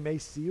that. They may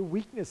see a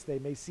weakness. They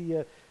may see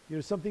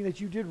something that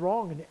you did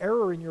wrong, an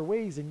error in your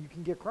ways, and you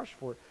can get crushed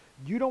for it.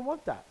 You don't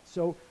want that.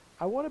 So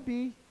I want to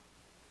be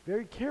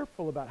very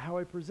careful about how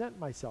I present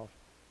myself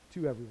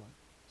to everyone.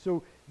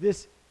 So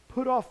this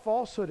put off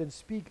falsehood and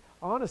speak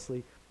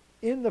honestly.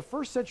 In the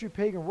first century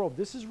pagan world,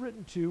 this is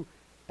written to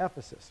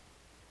Ephesus.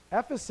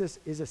 Ephesus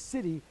is a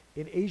city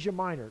in Asia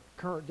Minor,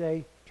 current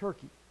day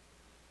Turkey.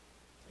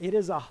 It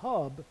is a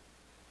hub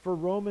for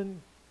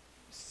Roman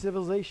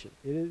civilization.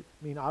 It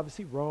is,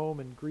 obviously Rome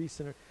and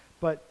Greece,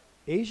 but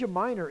Asia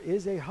Minor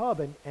is a hub,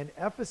 and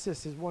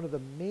Ephesus is one of the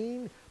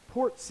main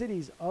port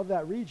cities of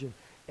that region.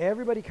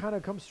 Everybody kind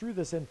of comes through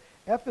this, and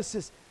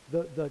Ephesus,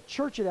 the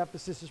church at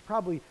Ephesus is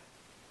probably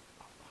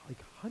like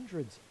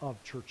hundreds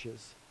of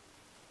churches.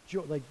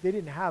 Like they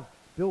didn't have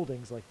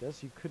buildings like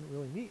this. You couldn't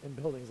really meet in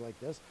buildings like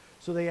this.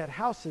 So they had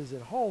houses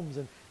and homes,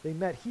 and they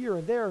met here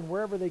and there and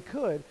wherever they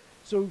could.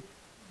 So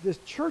this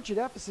church at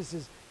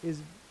Ephesus is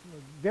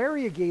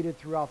variegated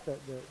throughout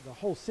the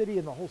whole city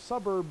and the whole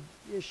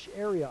suburb-ish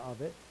area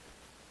of it.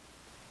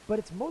 But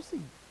it's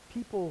mostly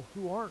people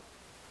who aren't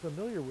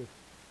familiar with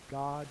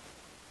God,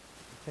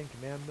 the Ten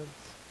Commandments,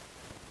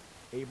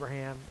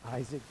 Abraham,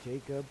 Isaac,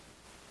 Jacob.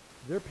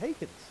 They're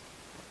pagans,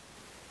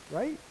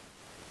 right?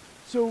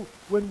 So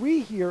when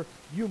we hear,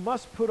 you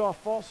must put off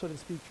falsehood and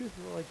speak truth,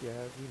 we're like, yeah,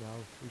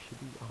 we should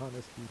be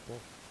honest people.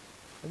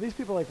 And these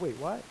people are like, wait,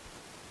 what?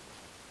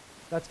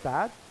 That's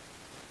bad?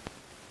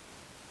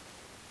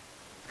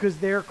 Because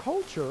their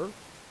culture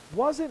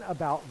wasn't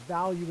about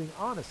valuing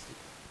honesty.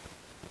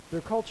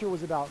 Their culture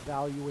was about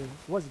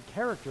wasn't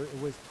character,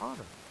 it was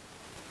honor,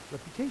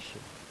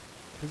 reputation,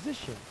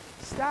 position,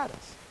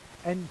 status.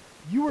 And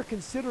you were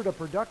considered a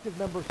productive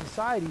member of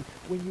society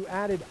when you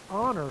added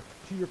honor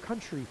to your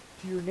country,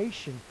 to your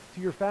nation,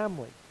 to your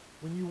family.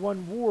 When you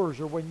won wars,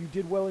 or when you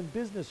did well in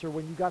business, or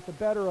when you got the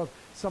better of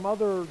some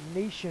other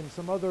nation,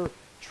 some other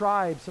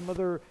tribe, some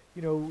other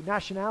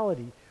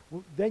nationality,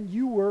 then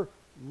you were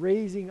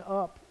raising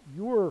up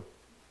your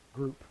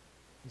group.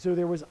 And so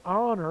there was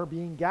honor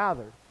being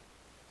gathered.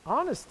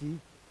 Honesty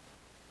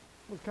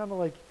was kind of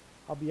like,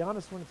 I'll be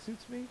honest when it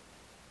suits me.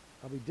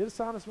 I'll be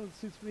dishonest when it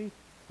suits me.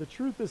 The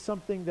truth is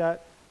something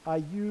that I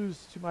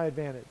use to my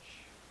advantage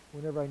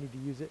whenever I need to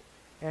use it.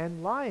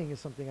 And lying is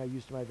something I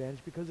use to my advantage,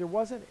 because there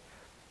wasn't,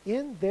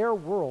 in their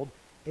world,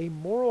 a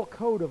moral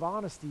code of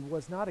honesty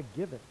was not a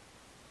given.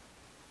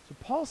 So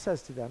Paul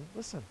says to them,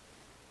 listen,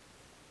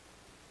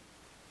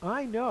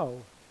 I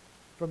know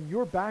from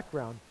your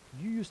background,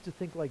 you used to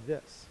think like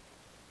this.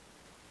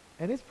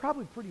 And it's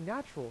probably pretty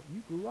natural.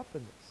 You grew up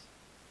in this.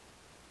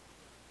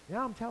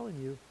 Now I'm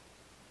telling you,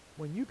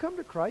 when you come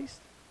to Christ,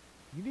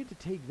 you need to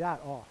take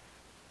that off.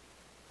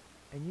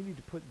 And you need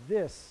to put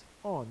this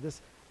on.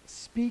 This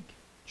speak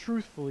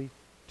truthfully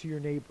to your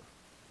neighbor.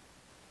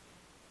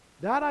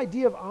 That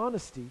idea of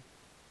honesty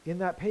in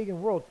that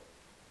pagan world,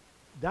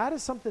 that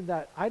is something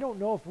that I don't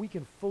know if we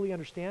can fully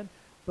understand,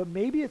 but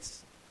maybe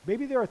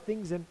there are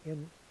things in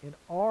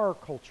our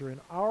culture, in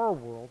our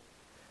world,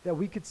 that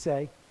we could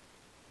say,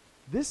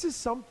 this is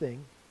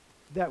something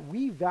that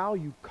we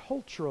value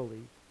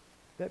culturally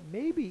that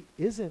maybe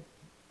is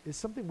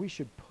something we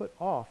should put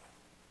off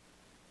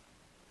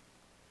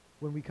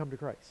when we come to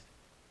Christ.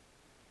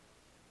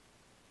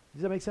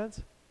 Does that make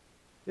sense?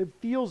 It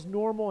feels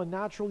normal and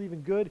natural,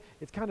 even good.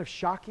 It's kind of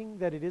shocking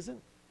that it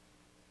isn't.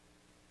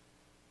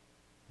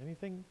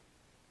 Anything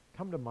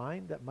come to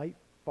mind that might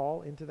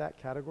fall into that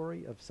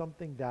category of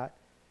something that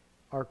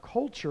our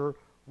culture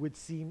would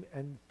seem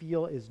and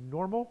feel is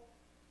normal?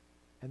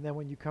 And then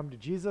when you come to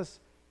Jesus,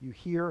 you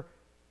hear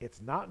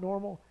it's not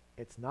normal,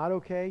 it's not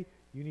okay,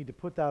 you need to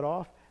put that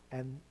off.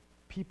 And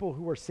people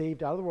who are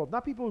saved out of the world,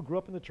 not people who grew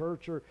up in the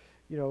church or,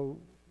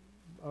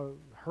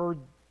 heard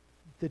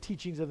the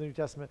teachings of the New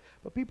Testament,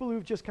 but people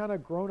who've just kind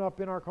of grown up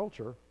in our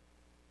culture.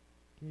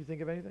 Can you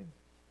think of anything?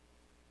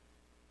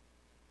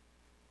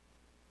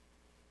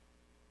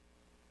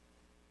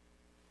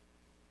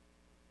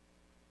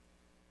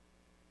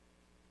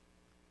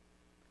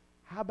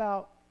 How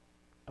about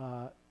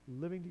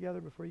living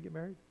together before you get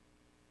married?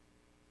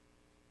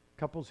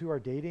 Couples who are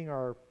dating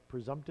are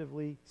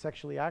presumptively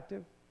sexually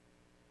active.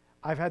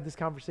 I've had this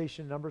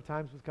conversation a number of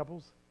times with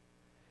couples.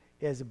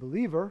 As a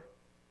believer,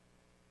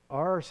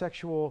 our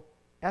sexual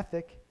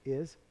ethic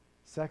is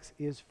sex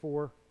is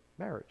for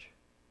marriage.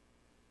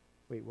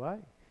 Wait,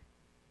 what?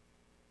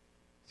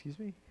 Excuse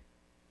me?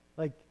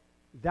 Like,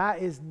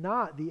 that is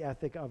not the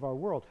ethic of our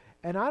world.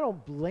 And I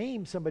don't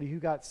blame somebody who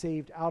got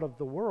saved out of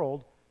the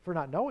world for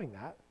not knowing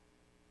that.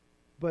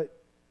 But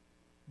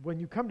when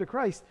you come to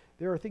Christ,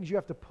 there are things you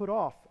have to put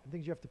off and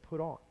things you have to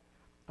put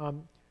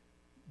on.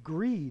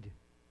 Greed,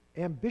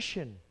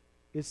 ambition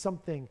is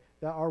something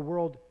that our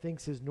world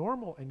thinks is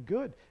normal and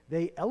good.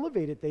 They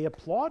elevate it, they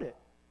applaud it.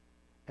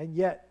 And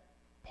yet,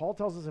 Paul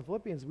tells us in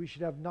Philippians we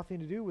should have nothing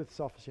to do with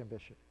selfish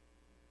ambition.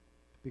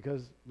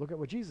 Because look at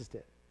what Jesus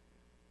did.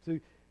 So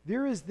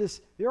there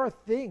are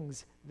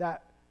things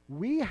that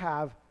we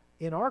have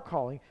in our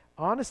calling,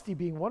 honesty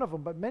being one of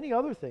them, but many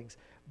other things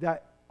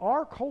that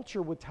our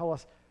culture would tell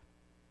us,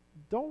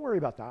 don't worry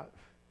about that.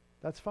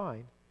 That's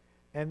fine.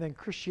 And then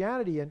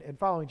Christianity and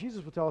following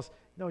Jesus will tell us,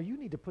 no, you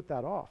need to put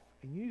that off.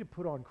 And you need to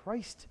put on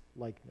Christ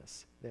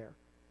likeness there.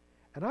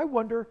 And I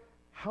wonder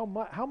how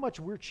much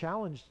we're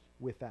challenged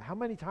with that. How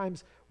many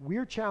times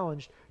we're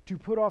challenged to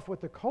put off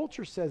what the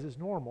culture says is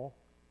normal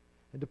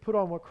and to put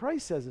on what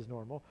Christ says is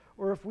normal,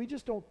 or if we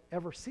just don't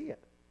ever see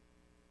it.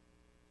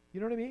 You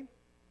know what I mean?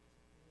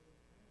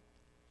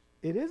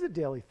 It is a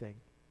daily thing.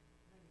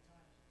 Many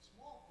times it's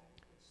small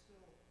things, but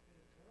still it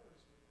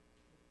occurs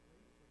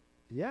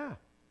with Yeah,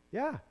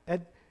 yeah.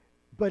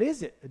 But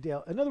is it a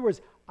daily? In other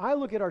words, I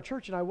look at our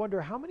church and I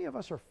wonder how many of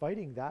us are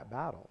fighting that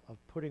battle of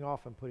putting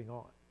off and putting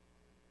on.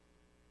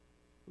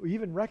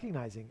 Even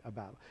recognizing a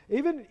battle.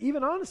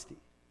 Even honesty.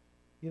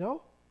 You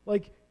know?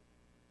 Like,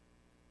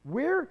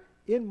 where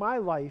in my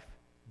life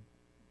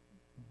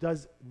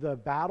does the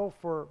battle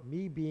for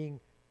me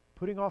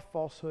putting off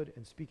falsehood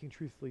and speaking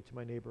truthfully to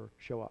my neighbor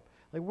show up?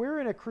 Like,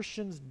 where in a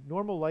Christian's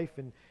normal life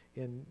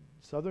in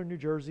southern New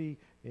Jersey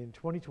in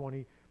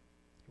 2020,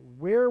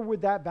 where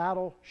would that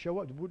battle show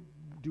up?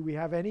 Do we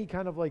have any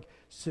kind of like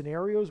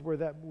scenarios where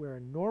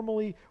it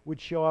normally would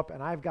show up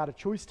and I've got a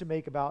choice to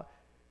make about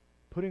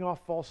putting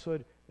off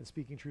falsehood and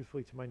speaking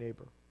truthfully to my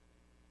neighbor?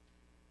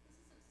 This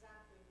is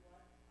exactly what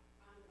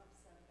I'm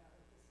upset about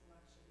with this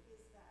election,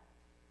 is that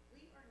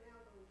we are now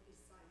going to be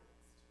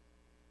silenced.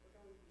 We're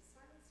going to be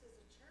silenced as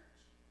a church.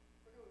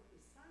 We're going to be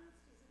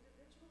silenced as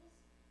individuals,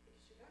 because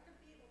you're not going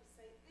to be able to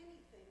say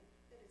anything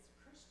that is a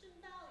Christian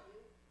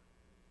value,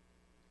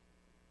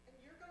 and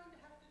you're going to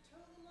have to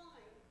toe the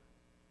line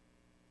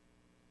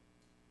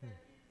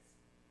that is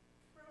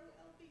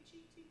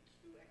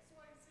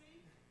pro-LGBTQXYZ.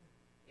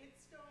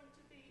 It's going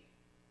to be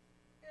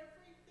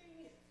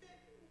everything that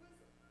was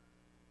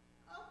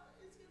up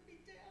is going to be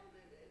down,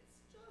 and it's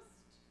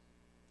just,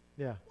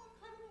 Yeah, what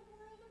kind of a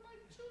world are my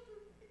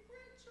children and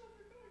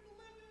grandchildren going to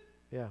live in?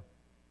 yeah,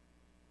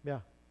 yeah,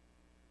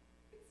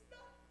 It's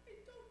not, I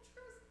don't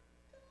trust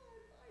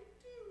God, I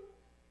do,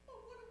 but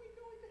what are we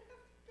going to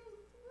have to go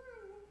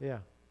through? yeah.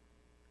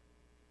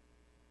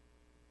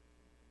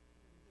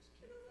 You just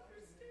I keep don't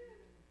fighting it understand.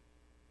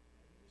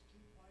 you just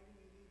keep fighting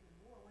it even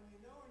more. When you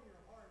know in your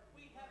heart.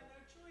 We have no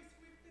choice,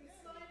 we've been Yeah,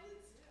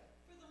 silenced yeah.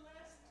 for the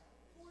last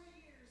 4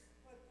 years.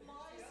 But here's the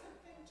Lies other have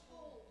been problem.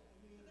 told I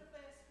mean, for the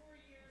last 4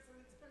 years, and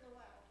it's been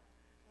allowed.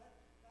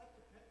 not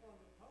to pick on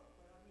the Pope,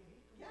 but I mean, he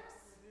comes Yes.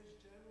 out with his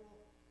general,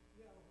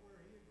 where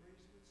he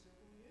agrees with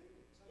civil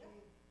unions. I Yep.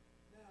 mean,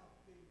 now,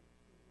 the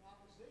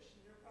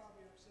opposition, they're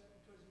probably upset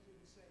because he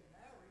didn't say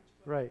marriage,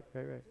 but Right. for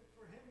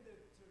him to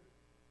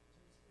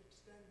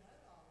extend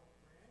that olive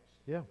branch,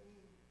 Yeah. I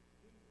mean,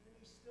 and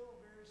he's still a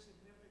very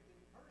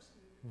significant person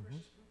in the Mhm.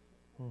 Christian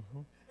world,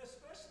 Mm-hmm.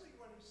 especially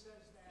when he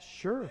says that.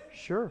 Sure, Then-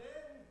 sure.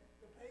 Then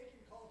the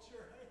pagan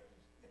culture,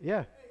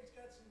 Yeah. hey, he's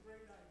got some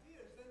great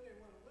ideas, then they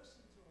want to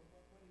listen to him,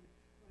 but when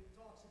he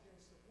talks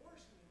against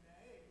abortion and that,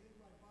 hey, leave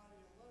my body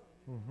alone,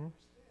 you Mhm. don't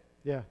understand.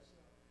 Yeah. So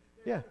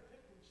they're Yeah. gonna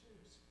pick and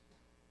choose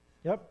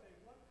Yep. what they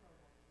want from him.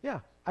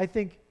 Yeah. I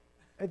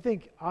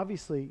think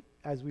obviously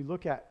as we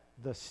look at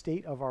the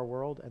state of our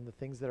world and the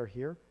things that are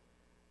here,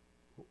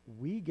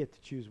 we get to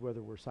choose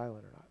whether we're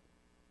silent or not.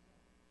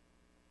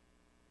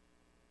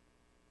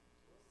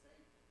 We'll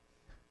see.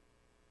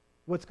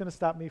 What's going to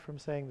stop me from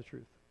saying the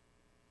truth?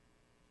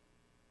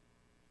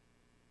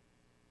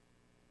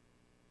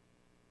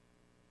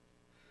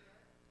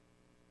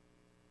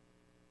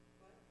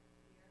 What?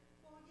 Fear?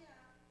 Well, yeah,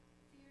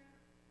 fear.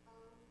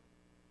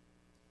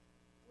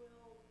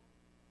 Will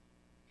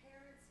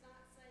parents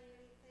not say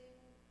anything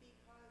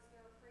because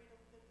they're afraid of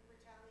the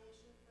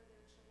retaliation for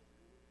their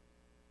children?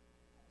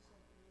 It's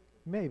like the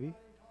Maybe.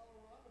 guy in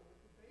Colorado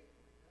with the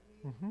bakery. I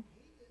mean, Mhm.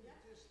 he didn't Yeah.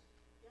 just,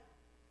 Yeah.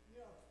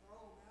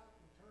 throw them out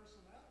and curse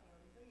them out and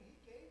everything. He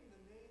gave them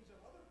the names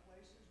of other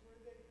places where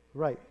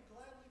Right. he'd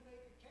gladly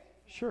make a cake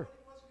for Sure. them, but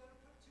he wasn't gonna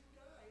put two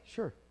guys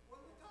Sure.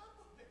 on the top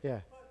of it.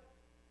 Yeah. But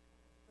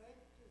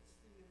it's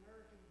the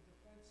American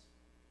Defense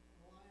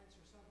Alliance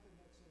or something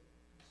that's a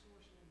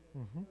consortium that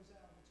Mhm. goes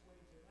out of its way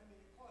to, I mean,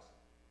 it costs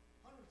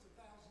hundreds of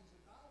thousands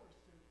of dollars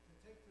to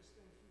take this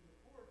thing through the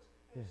courts.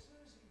 And Yeah. as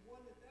soon as he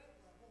won at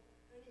that level,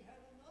 then he had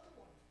another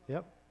one from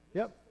Yep. that. This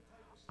Yep. is the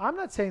type of I'm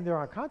not saying there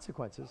aren't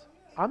consequences.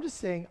 I'm just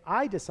saying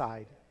I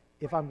decide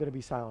if I'm going to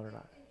be silent or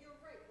not. And you're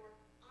right, Mark.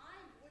 I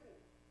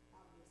wouldn't,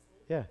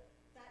 obviously. Yeah.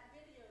 That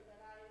video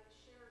that I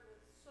shared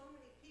with so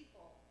many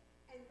people,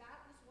 and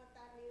that was what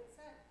that man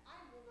said.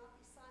 I will not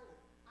be silent.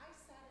 I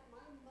sat at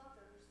my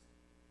mother's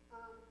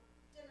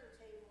dinner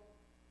table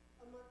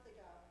a month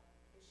ago,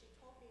 and she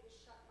told me to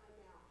shut my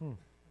mouth.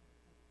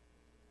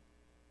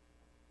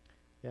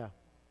 Yeah.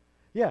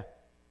 Yeah.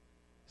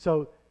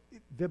 So,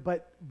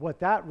 but what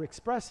that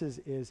expresses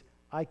is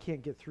I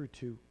can't get through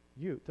to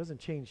you. It doesn't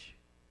change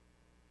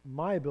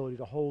my ability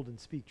to hold and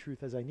speak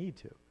truth as I need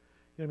to. You know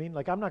what I mean?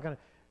 Like I'm not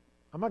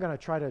gonna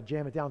try to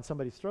jam it down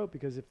somebody's throat,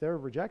 because if they're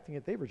rejecting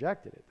it, they've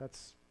rejected it.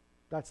 That's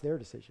their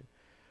decision.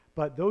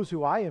 But those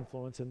who I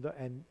influence and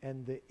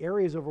the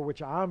areas over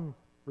which I'm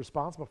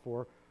responsible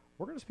for,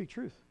 we're going to speak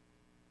truth.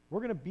 We're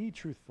going to be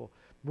truthful.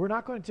 We're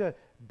not going to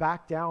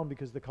back down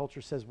because the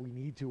culture says we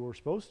need to or we're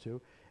supposed to.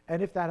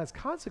 And if that has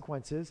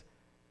consequences,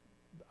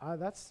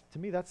 that's, to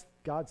me, that's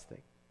God's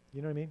thing.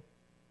 You know what I mean?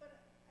 But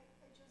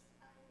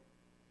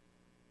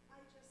I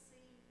just see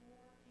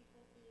more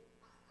people being,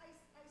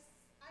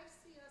 I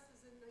see us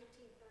as in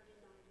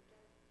 1939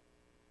 again.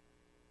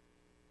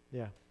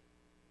 Yeah.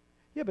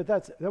 Yeah, but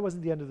that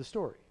wasn't the end of the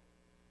story.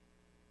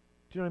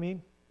 Do you know what I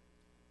mean?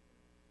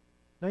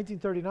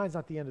 1939 is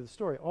not the end of the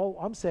story. All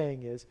I'm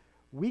saying is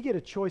we get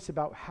a choice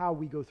about how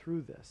we go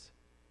through this.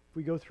 If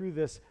we go through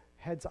this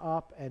heads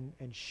up and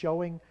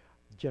showing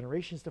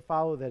generations to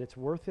follow that it's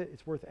worth it,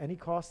 it's worth any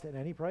cost at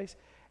any price,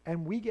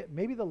 and we get,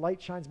 maybe the light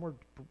shines more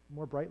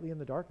brightly in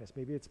the darkness.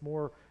 Maybe it's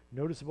more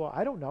noticeable.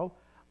 I don't know.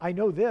 I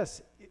know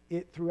this,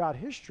 throughout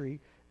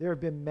history, there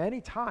have been many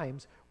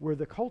times where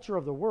the culture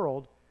of the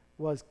world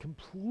was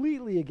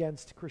completely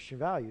against Christian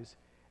values,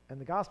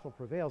 and the gospel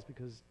prevails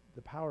because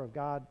the power of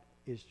God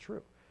is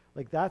true.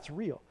 Like, that's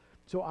real.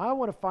 So I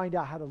want to find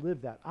out how to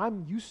live that.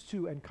 I'm used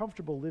to and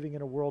comfortable living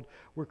in a world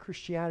where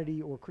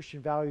Christianity or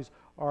Christian values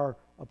are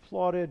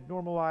applauded,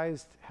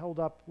 normalized, held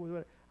up.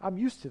 I'm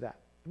used to that.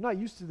 I'm not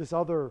used to this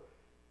other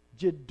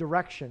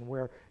direction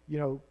where,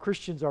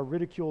 Christians are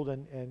ridiculed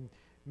and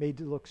made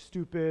to look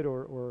stupid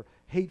or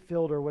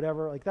hate-filled or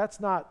whatever. Like,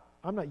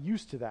 I'm not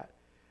used to that.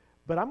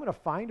 But I'm going to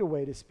find a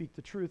way to speak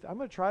the truth. I'm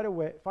going to try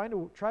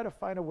to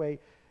find a way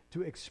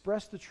to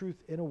express the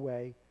truth in a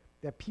way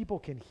that people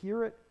can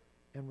hear it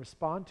and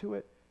respond to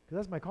it, because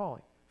that's my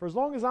calling. For as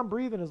long as I'm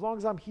breathing, as long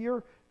as I'm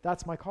here,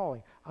 that's my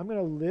calling. I'm going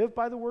to live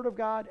by the word of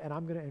God, and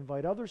I'm going to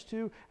invite others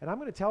to, and I'm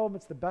going to tell them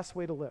it's the best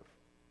way to live.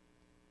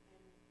 And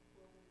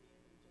will we be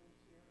able to do it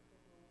here,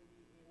 or will we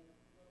be in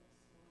little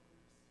small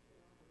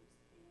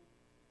groups, being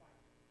quiet?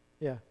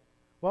 Yeah.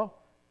 Well,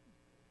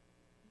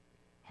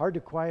 hard to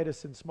quiet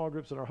us in small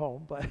groups in our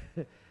home, but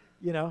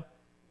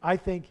I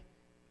think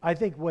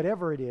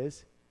whatever it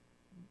is,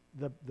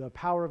 the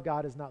power of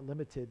God is not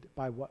limited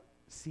by what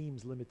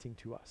seems limiting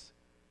to us.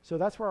 So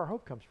that's where our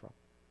hope comes from,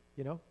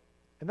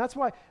 And that's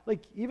why, like,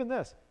 even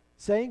this,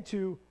 saying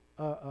to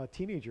a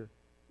teenager,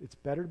 it's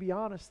better to be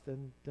honest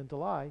than to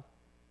lie,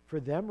 for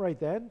them right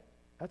then,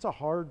 that's a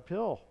hard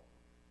pill,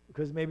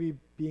 because maybe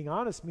being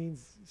honest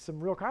means some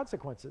real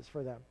consequences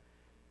for them.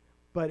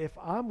 But if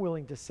I'm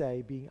willing to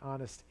say being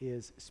honest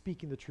is,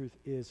 speaking the truth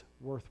is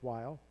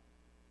worthwhile,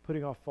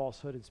 putting off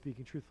falsehood and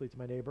speaking truthfully to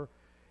my neighbor,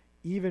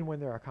 even when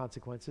there are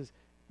consequences,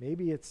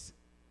 maybe that's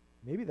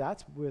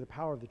where the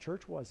power of the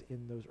church was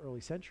in those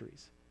early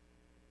centuries,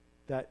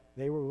 that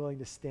they were willing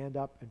to stand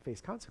up and face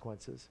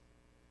consequences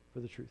for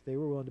the truth. They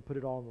were willing to put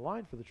it all on the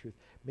line for the truth.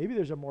 Maybe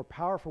there's a more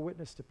powerful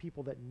witness to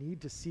people that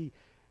need to see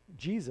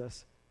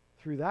Jesus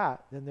through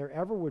that than there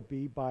ever would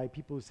be by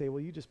people who say,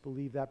 well, you just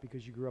believe that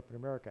because you grew up in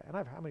America. And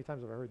how many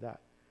times have I heard that?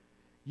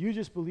 You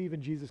just believe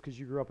in Jesus because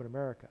you grew up in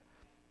America.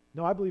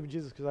 No, I believe in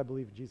Jesus because I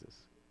believe in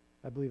Jesus.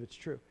 I believe it's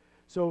true.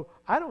 So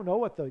I don't know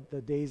what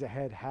the days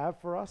ahead have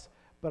for us,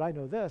 but I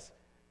know this: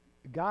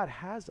 God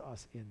has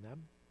us in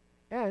them,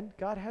 and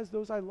God has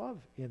those I love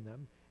in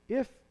them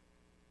if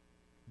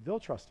they'll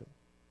trust him.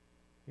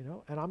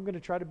 And I'm going to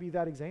try to be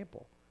that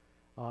example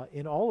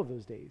in all of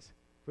those days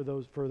for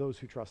those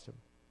who trust him.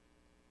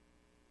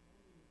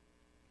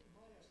 In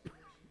my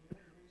estimation, the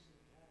only reason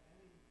we have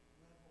any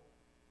level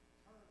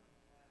current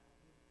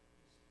morality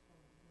is from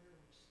where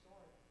we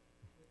start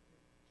with the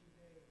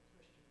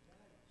Judeo-Christian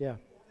values. Yeah.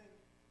 People think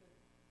that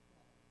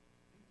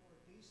people are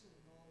decent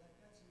and all that.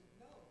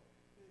 No.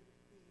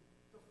 The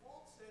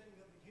default setting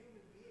of the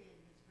human being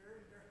is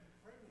very, very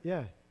primitive.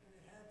 Yeah. And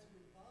it had to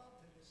evolve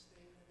to this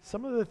state. And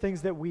Some of the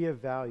things that we have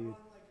valued.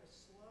 on like a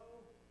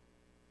slow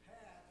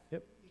path.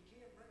 Yep. You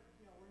can't,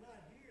 we're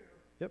not here.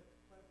 Yep.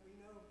 But we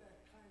know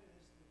that kind of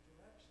is the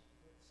direction.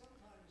 But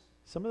sometimes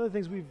Some of the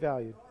things we've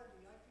valued.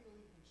 gardening, I feel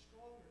even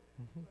stronger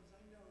Mhm. because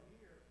I know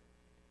here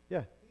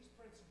Yeah. these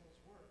principles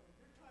work. What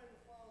you're trying to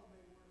follow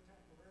may work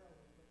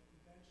temporarily, but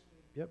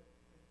eventually Yep.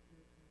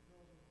 you're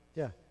building on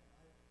Yeah.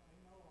 sand. I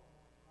know I'm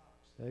on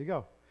rocks. There you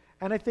go.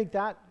 And I think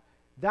that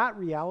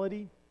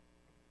reality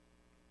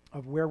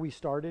of where we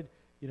started,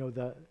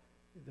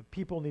 the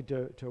people need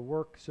to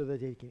work so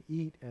that they can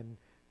eat, and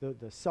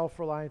the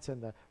self-reliance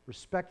and the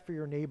respect for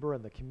your neighbor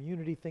and the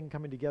community thing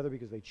coming together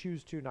because they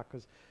choose to, not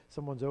because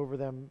someone's over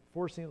them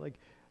forcing it. Like,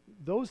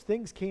 those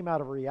things came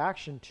out of a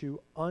reaction to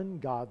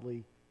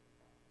ungodly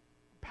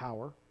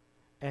power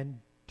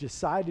and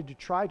decided to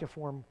try to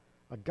form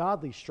a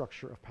godly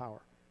structure of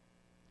power.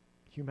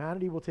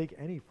 Humanity will take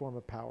any form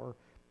of power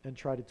and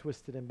try to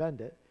twist it and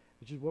bend it,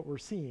 which is what we're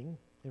seeing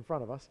in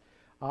front of us.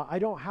 I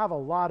don't have a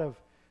lot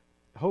of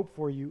hope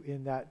for you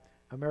in that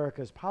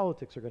America's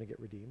politics are going to get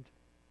redeemed,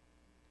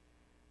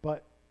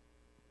 but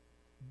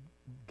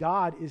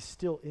God is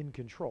still in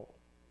control.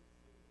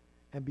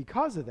 And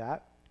because of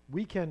that,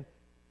 we can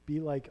be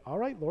like, all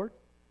right, Lord,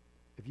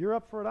 if you're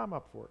up for it, I'm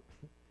up for it.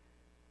 I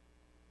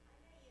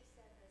know you've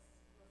said this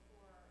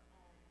before,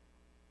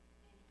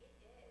 and it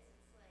is.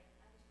 It's like,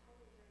 I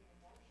totally hear your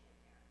emotion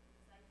there,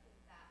 because I think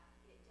that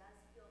it does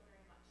feel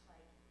very much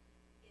like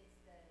it's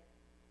the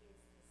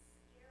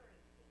scary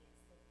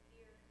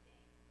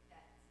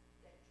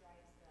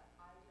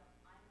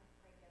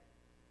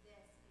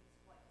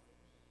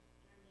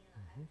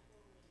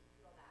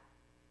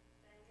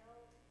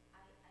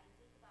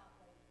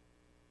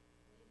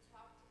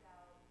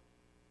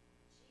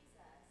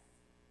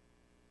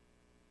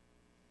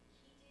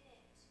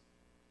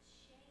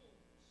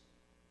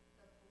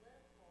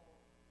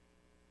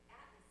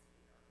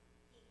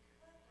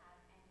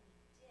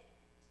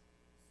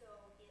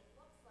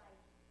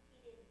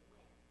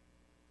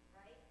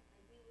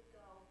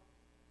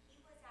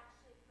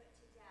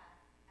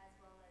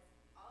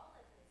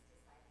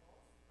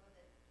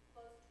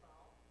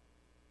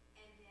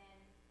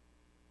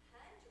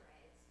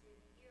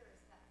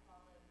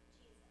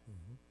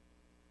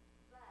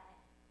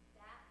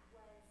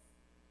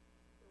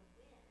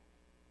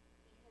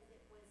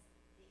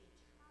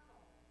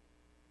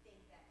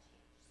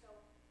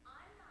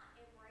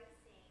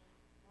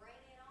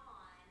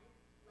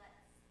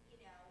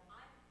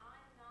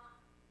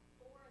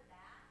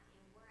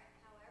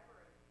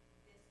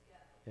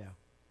Yeah.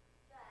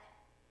 But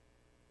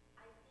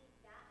I think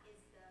that is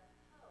the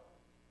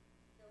hope,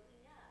 that we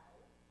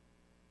know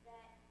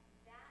that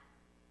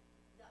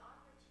the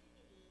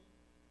opportunity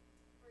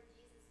for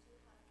Jesus to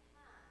have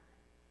come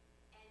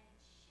and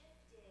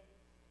shifted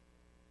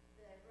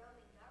the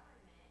Roman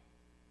government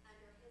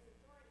under his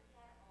authority. He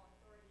had all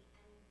authority,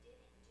 and he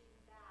didn't do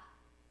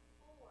that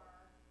for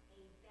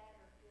a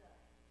better good,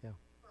 Yeah.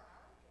 for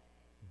our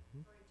good,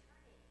 Mhm. for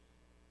eternity.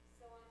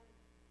 So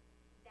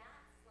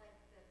that's like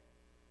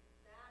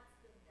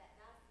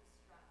that's the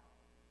struggle,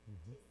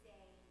 Mhm. to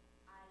say,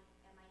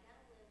 am I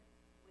gonna live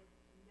with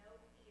no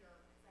fear,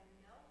 because I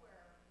know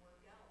where we're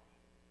going,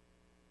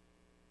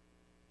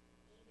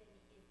 even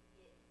if it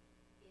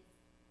is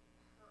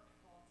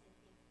hurtful to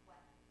think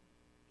what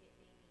it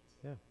may be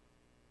to Yeah.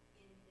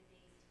 in the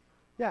days to come,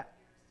 Yeah.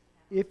 years to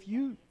come, If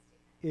you decades to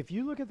come. if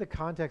you look at the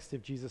context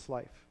of Jesus'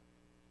 life,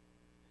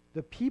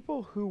 the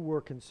people who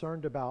were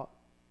concerned about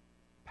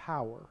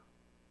power,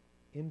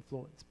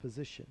 influence,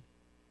 position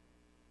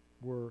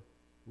were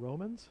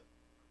Romans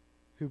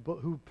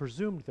who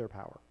presumed their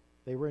power.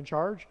 They were in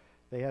charge.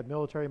 They had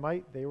military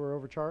might. They were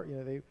overcharged.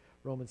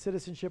 Roman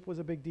citizenship was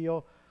a big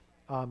deal.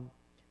 And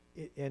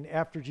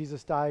after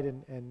Jesus died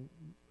and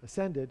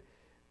ascended,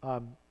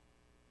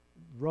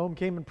 Rome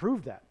came and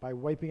proved that by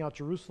wiping out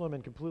Jerusalem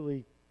and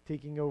completely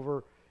taking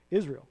over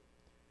Israel.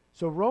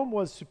 So Rome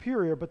was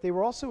superior, but they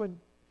were also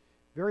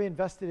very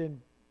invested in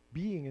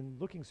being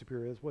and looking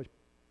superior. That's why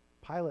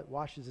Pilate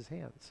washes his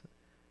hands.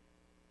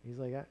 He's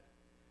like,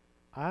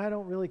 I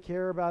don't really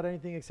care about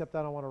anything except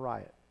I don't want to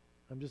riot.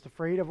 I'm just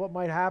afraid of what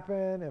might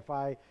happen if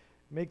I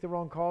make the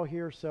wrong call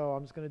here, so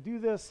I'm just going to do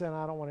this, and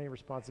I don't want any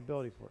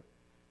responsibility for it,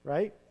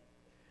 right?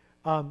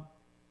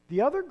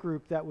 The other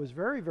group that was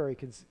very, very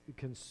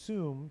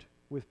consumed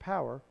with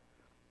power,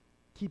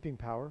 keeping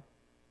power,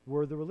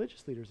 were the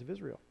religious leaders of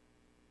Israel,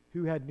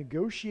 who had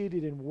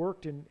negotiated and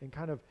worked and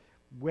kind of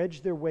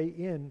wedged their way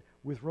in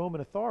with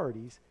Roman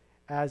authorities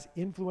as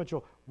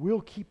influential.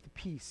 We'll keep the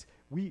peace.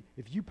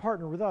 If you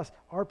partner with us,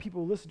 our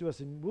people will listen to us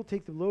and we'll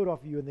take the load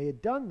off of you. And they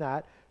had done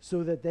that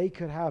so that they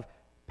could have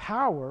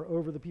power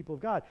over the people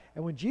of God.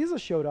 And when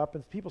Jesus showed up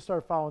and people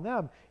started following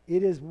them,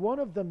 it is one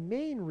of the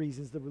main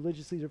reasons the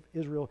religious leaders of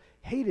Israel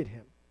hated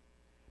him,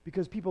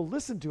 because people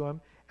listened to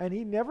him and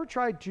he never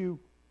tried to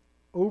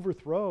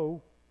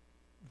overthrow.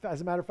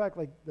 As a matter of fact,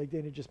 like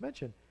Dana just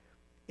mentioned,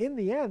 in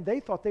the end, they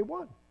thought they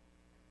won.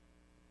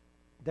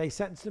 They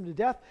sentenced him to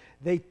death.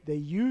 They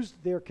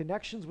used their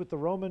connections with the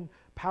Roman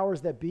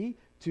powers that be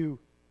to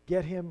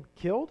get him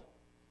killed.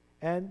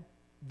 And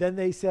then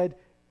they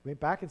went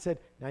back and said,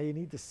 now you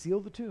need to seal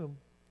the tomb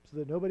so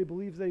that nobody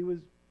believes that he was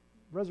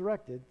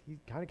resurrected. He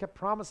kind of kept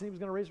promising he was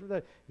going to raise from the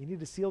dead. You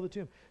need to seal the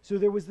tomb. So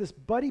there was this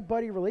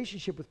buddy-buddy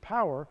relationship with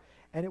power,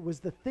 and it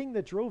was the thing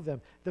that drove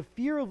them. The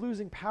fear of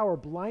losing power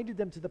blinded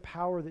them to the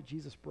power that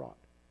Jesus brought.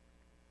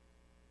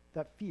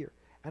 That fear.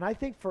 And I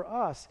think for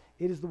us,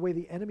 it is the way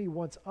the enemy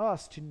wants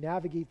us to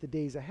navigate the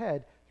days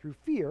ahead, through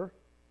fear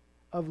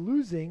of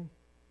losing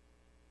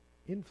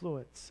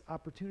influence,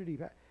 opportunity.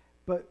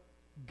 But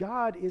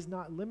God is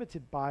not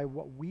limited by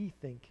what we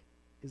think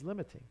is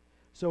limiting.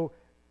 So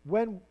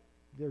when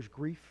there's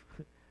grief,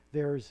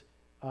 there's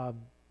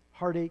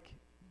heartache,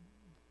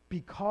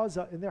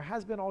 and there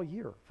has been all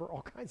year for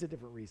all kinds of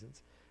different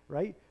reasons,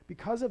 right?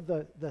 Because of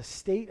the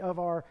state of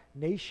our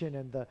nation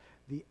and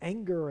the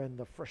anger and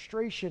the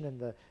frustration and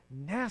the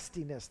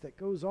nastiness that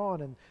goes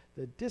on and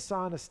the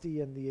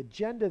dishonesty and the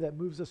agenda that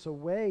moves us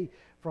away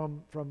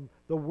from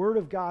the Word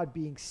of God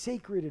being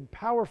sacred and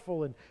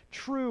powerful and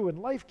true and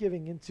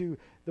life-giving into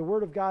the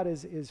Word of God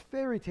is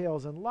fairy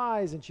tales and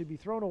lies and should be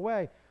thrown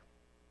away.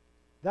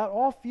 That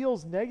all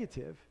feels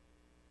negative,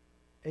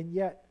 and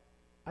yet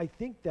I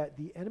think that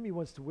the enemy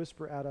wants to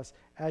whisper at us,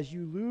 as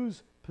you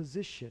lose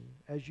position,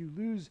 as you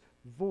lose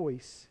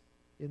voice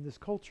in this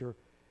culture,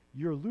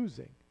 you're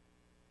losing.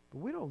 But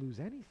we don't lose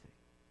anything,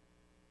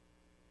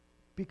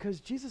 because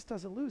Jesus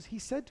doesn't lose. He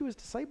said to his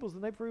disciples the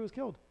night before he was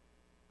killed,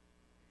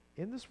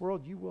 in this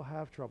world you will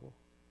have trouble,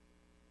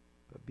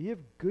 but be of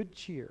good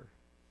cheer.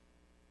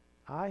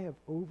 I have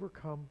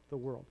overcome the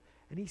world.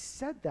 And he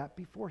said that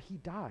before he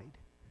died,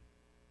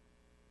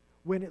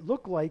 when it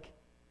looked like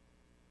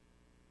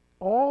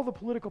all the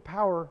political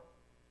power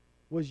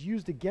was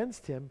used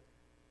against him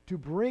to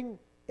bring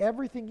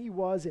everything he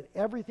was and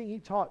everything he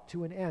taught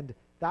to an end.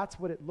 That's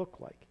what it looked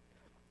like.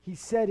 He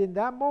said in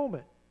that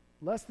moment,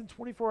 less than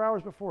 24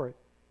 hours before it,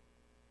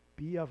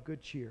 be of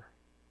good cheer.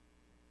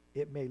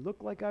 It may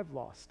look like I've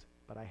lost,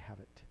 but I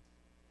haven't.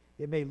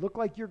 It may look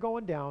like you're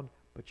going down,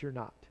 but you're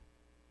not.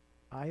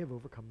 I have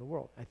overcome the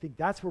world. I think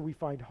that's where we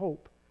find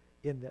hope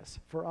in this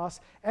for us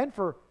and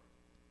for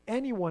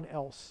anyone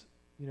else.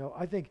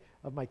 I think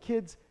of my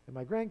kids and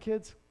my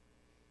grandkids.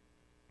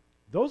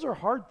 Those are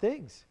hard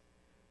things.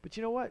 But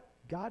you know what?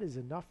 God is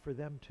enough for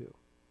them too.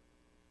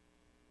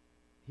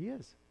 He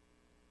is.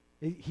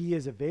 He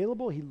is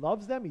available. He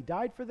loves them. He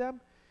died for them.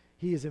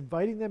 He is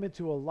inviting them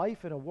into a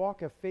life and a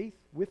walk of faith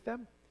with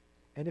them.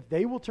 And if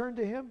they will turn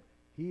to him,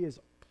 he is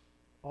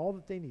all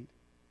that they need.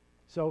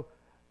 So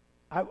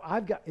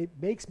it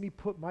makes me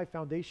put my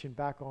foundation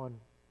back on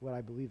what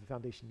I believe the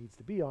foundation needs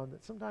to be on,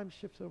 that sometimes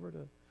shifts over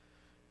to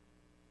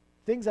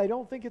things I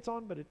don't think it's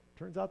on, but it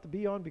turns out to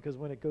be on, because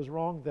when it goes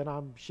wrong, then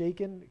I'm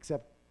shaken,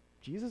 except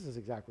Jesus is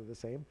exactly the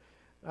same.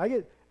 I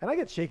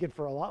get shaken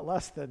for a lot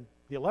less than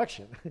the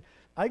election.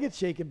 I get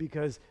shaken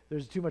because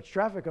there's too much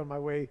traffic on my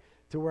way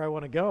to where I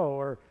want to go,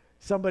 or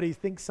somebody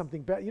thinks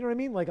something bad. You know what I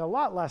mean? Like a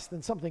lot less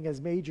than something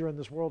as major in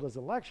this world as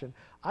election.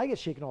 I get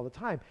shaken all the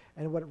time.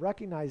 And what I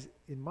recognize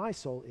in my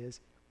soul is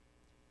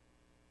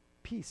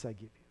peace I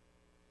give you.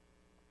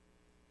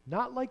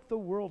 Not like the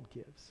world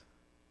gives.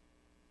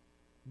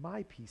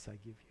 My peace I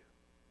give you.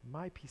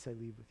 My peace I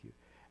leave with you.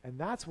 And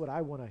that's what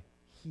I want to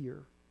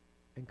hear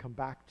and come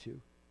back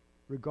to,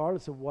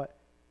 regardless of what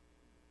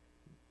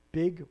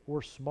big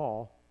or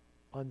small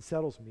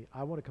unsettles me.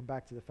 I want to come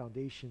back to the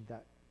foundation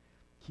that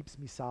keeps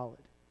me solid,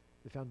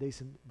 the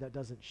foundation that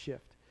doesn't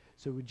shift.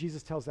 So when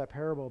Jesus tells that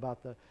parable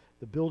about the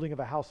building of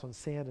a house on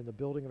sand and the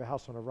building of a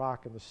house on a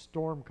rock, and the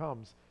storm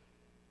comes,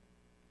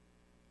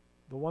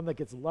 the one that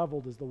gets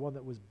leveled is the one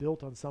that was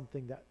built on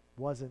something that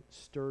wasn't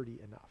sturdy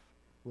enough.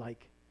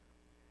 Like,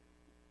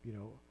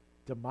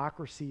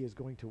 democracy is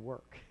going to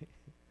work.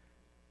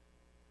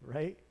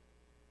 Right?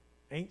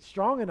 Ain't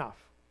strong enough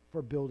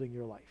for building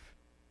your life.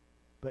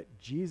 But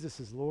Jesus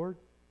is Lord,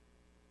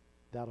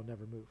 that'll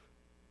never move.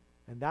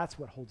 And that's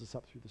what holds us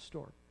up through the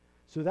storm.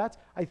 So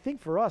I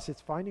think for us, it's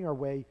finding our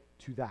way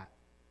to that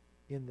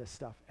in this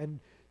stuff. And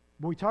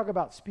when we talk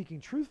about speaking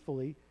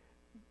truthfully,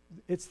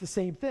 it's the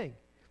same thing.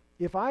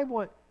 If I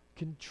want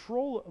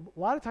control, a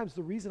lot of times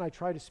the reason I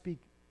try to speak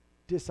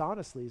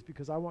dishonestly is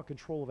because I want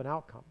control of an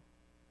outcome.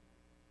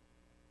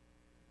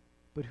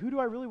 But who do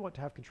I really want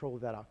to have control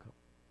of that outcome?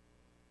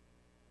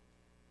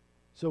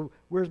 So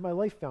where's my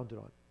life founded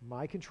on?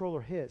 My control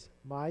or his?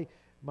 My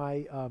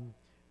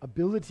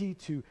ability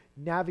to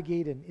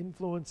navigate and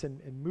influence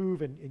and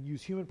move and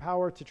use human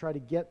power to try to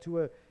get to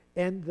an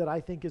end that I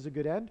think is a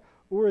good end?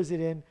 Or is it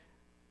in,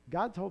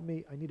 God told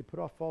me I need to put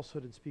off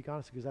falsehood and speak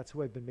honestly because that's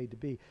who I've been made to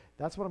be.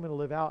 That's what I'm going to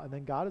live out. And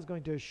then God is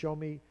going to show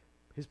me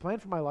his plan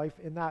for my life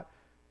in that,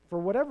 for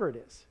whatever it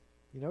is.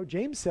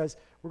 James says,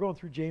 we're going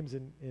through James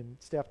in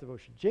staff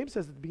devotion. James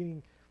says at the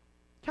beginning,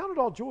 count it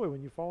all joy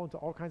when you fall into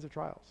all kinds of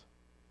trials.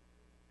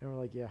 And we're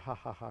like, yeah, ha,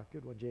 ha, ha.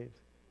 Good one, James.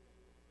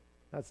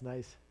 That's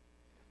nice.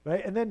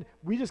 Right? And then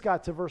we just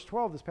got to verse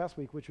 12 this past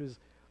week, which was,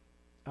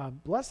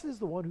 blessed is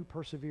the one who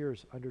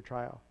perseveres under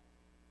trial.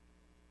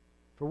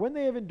 For when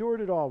they have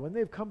endured it all, when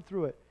they've come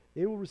through it,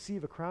 they will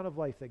receive a crown of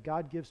life that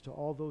God gives to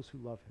all those who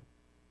love him.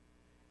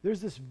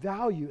 There's this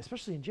value,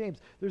 especially in James,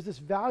 there's this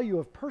value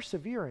of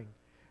persevering,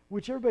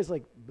 which everybody's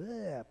like,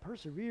 bleh,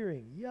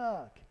 persevering,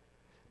 yuck.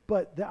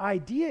 But the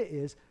idea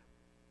is,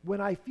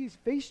 when I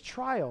face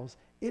trials,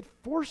 it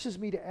forces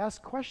me to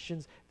ask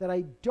questions that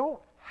I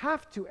don't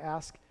have to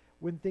ask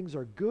when things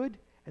are good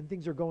and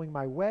things are going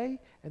my way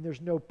and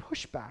there's no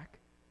pushback.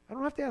 I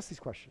don't have to ask these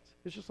questions.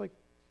 It's just like,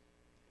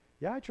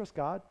 yeah, I trust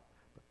God,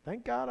 but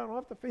thank God I don't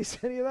have to face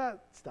any of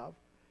that stuff,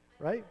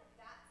 right?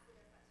 That's the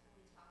difference when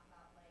we talk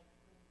about, like,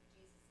 when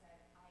Jesus said,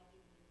 I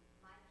give you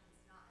my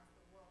peace, not as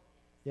the world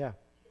gives. Yeah.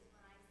 Because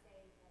when I say,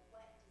 well,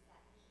 what does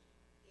that mean?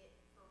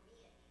 For me,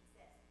 it means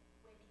this.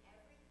 When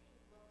everything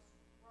looks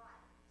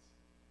right,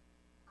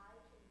 I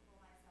can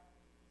pull myself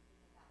into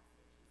thinking that's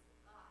the peace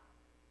of God.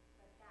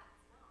 But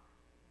that's not.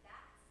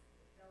 That's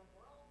the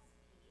world's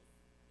peace,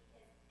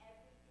 because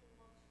everything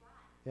looks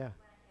right. Yeah.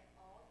 When I hit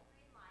all the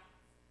green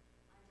lights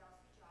on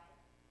Delsey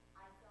Drive,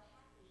 I feel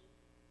happy,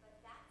 but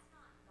that's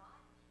not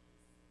God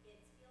peace.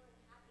 It's feeling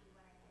happy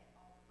when I hit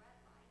all the red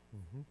lights.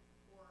 Mm-hmm.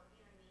 Or,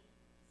 you know what I mean?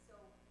 So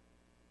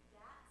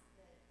that's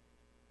the,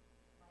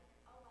 like,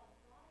 oh, I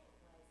thought it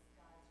was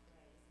God's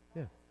grace.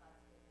 I thought Yeah. it was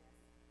God's goodness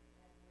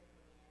that I'm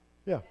living in.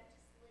 Yeah. But I'm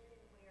just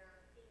living where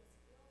things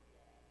feel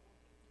good. And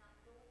it's not,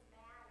 no one's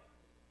mad at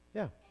me.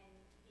 Yeah.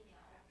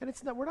 And,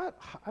 And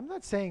I'm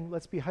not saying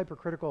let's be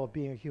hypercritical of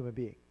being a human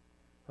being.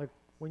 Like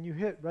when you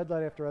hit red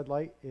light after red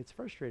light, it's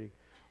frustrating.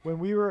 When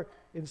we were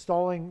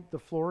installing the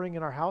flooring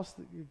in our house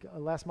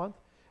last month,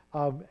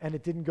 and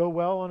it didn't go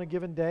well on a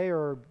given day,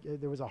 or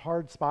there was a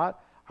hard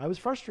spot, I was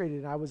frustrated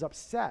and I was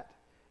upset.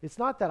 It's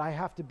not that I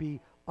have to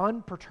be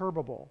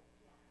unperturbable,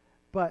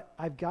 but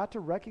I've got to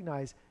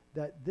recognize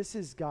that this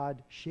is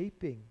God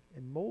shaping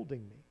and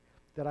molding me,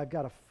 that I've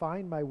got to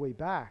find my way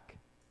back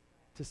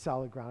to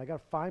solid ground. I got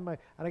to and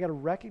I got to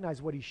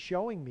recognize what he's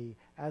showing me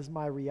as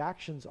my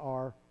reactions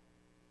are,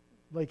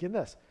 like in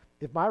this.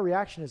 If my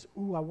reaction is,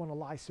 ooh, I want to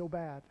lie so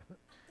bad.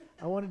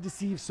 I want to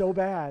deceive so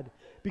bad,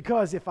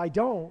 because if I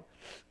don't,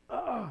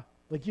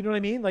 like, you know what I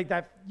mean? Like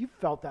that, you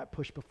felt that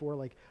push before,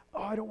 like,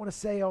 oh, I don't want to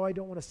say, oh, I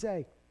don't want to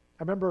say.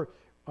 I remember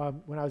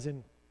when I was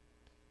in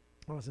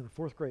the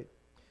fourth grade,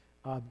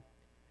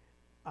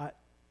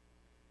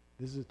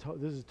 this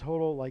is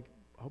total, like,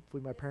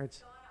 hopefully my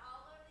parents,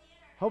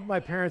 hope my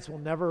parents will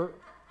never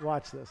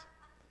watch this.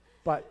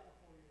 But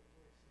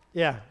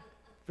yeah,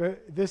 I'm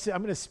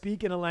going to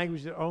speak in a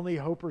language that only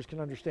Hopers can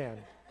understand.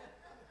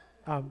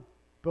 But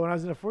when I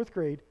was in the fourth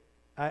grade,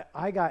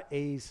 I got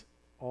A's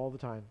all the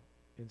time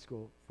in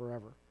school,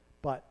 forever.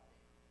 But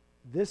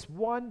this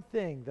one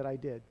thing that I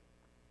did,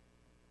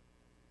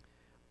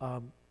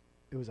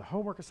 it was a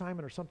homework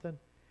assignment or something,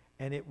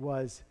 and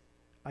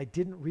I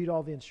didn't read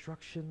all the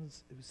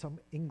instructions. It was some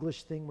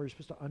English thing where you're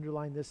supposed to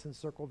underline this and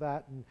circle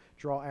that and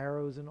draw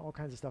arrows and all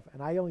kinds of stuff,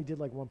 and I only did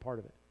like one part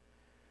of it.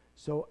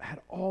 So I had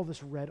all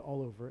this red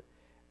all over it,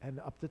 and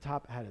up the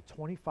top it had a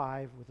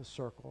 25 with a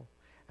circle,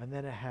 and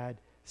then it had,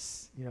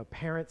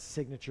 parent's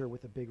signature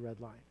with a big red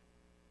line.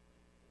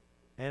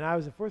 And I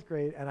was in 4th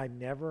grade, and I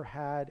never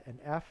had an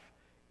F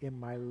in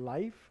my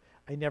life.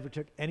 I never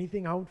took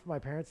anything home for my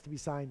parents to be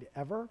signed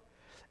ever.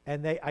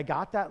 And I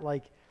got that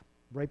like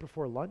right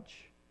before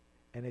lunch,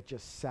 and it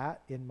just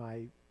sat in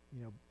my,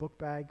 book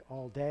bag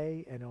all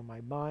day and on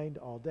my mind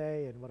all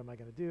day. And what am I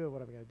going to do?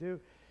 What am I going to do?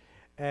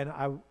 And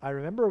I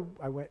remember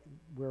I went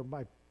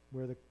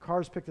where the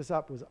cars picked us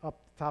up was up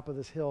top of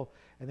this hill,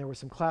 and there were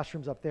some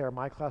classrooms up there.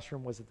 My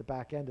classroom was at the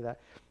back end of that.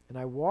 And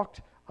I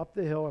walked up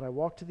the hill, and I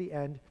walked to the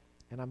end,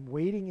 and I'm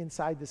waiting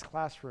inside this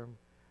classroom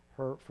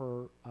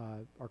for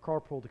our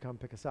carpool to come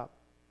pick us up.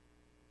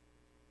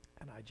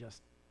 And I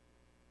just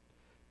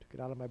took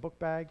it out of my book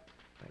bag,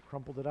 I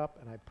crumpled it up,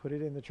 and I put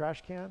it in the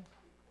trash can,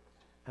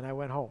 and I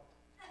went home.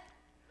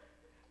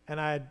 And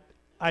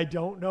I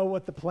don't know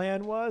what the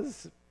plan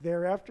was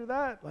there after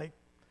that. Like,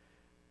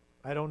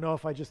 I don't know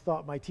if I just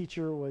thought my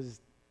teacher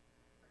was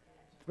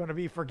going to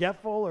be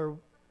forgetful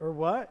or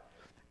what,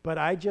 but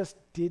I just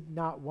did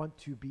not want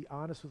to be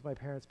honest with my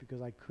parents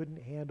because I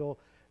couldn't handle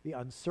the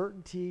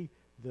uncertainty,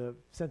 the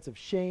sense of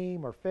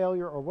shame or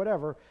failure or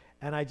whatever,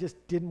 and I just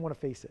didn't want to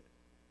face it.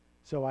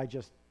 So I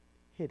just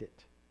hid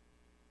it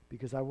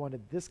because I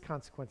wanted this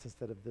consequence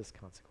instead of this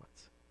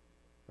consequence,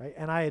 right?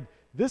 And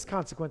this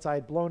consequence I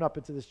had blown up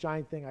into this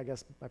giant thing. I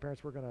guess my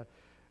parents were going to,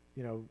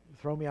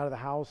 throw me out of the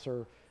house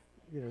or,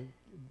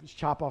 just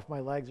chop off my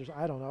legs or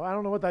I don't know. I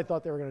don't know what I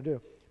thought they were going to do,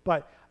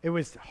 but it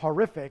was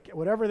horrific.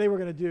 Whatever they were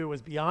going to do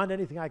was beyond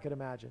anything I could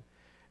imagine.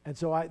 And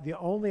so the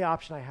only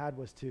option I had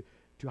was to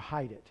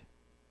hide it,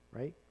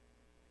 right?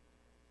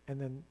 And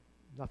then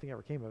nothing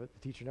ever came of it. The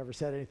teacher never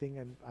said anything,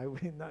 and I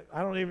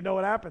don't even know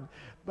what happened.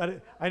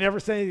 But I never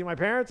said anything to my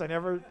parents. I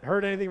never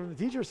heard anything from the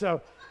teacher.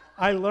 So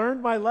I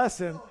learned my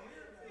lesson.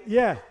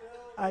 Yeah,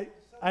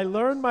 I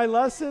learned my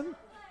lesson.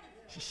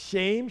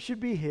 Shame should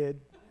be hid,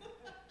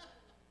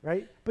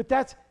 right? But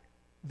that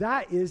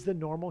is the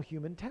normal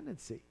human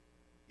tendency,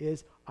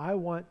 is I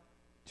want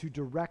to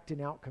direct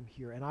an outcome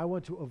here, and I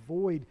want to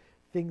avoid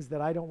things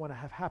that I don't want to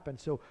have happen.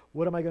 So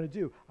what am I going to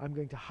do? I'm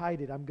going to hide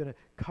it. I'm going to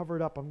cover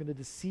it up. I'm going to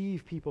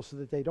deceive people so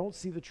that they don't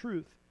see the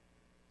truth.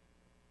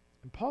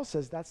 And Paul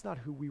says that's not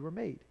who we were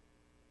made.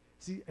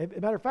 See, as a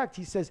matter of fact,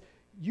 he says,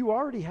 you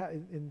already have,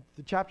 in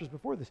the chapters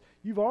before this,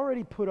 you've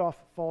already put off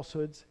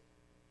falsehoods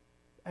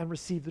and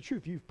received the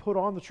truth. You've put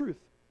on the truth.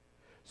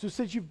 So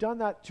since you've done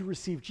that to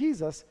receive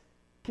Jesus,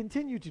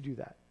 continue to do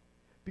that.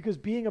 Because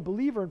being a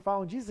believer and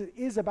following Jesus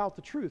is about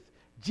the truth.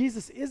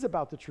 Jesus is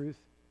about the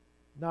truth,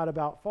 not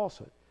about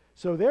falsehood.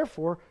 So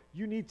therefore,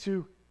 you need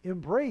to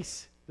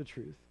embrace the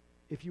truth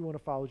if you want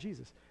to follow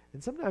Jesus.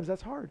 And sometimes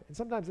that's hard, and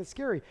sometimes that's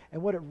scary.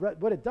 And what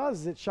it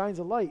does is it shines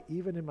a light,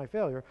 even in my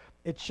failure.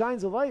 It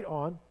shines a light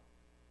on,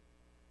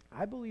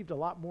 I believed a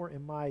lot more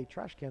in my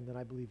trash can than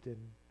I believed in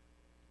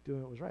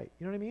doing what was right.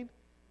 You know what I mean?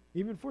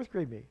 Even 4th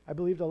grade me. I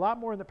believed a lot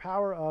more in the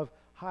power of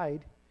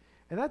hide.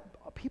 And that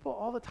people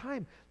all the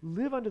time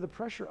live under the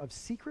pressure of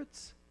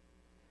secrets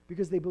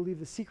because they believe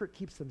the secret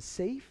keeps them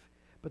safe,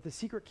 but the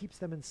secret keeps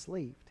them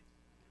enslaved.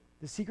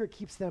 The secret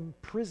keeps them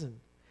prisoned.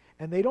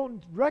 And they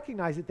don't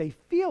recognize it. They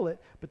feel it,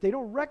 but they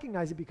don't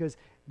recognize it because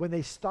when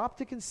they stop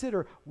to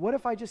consider, what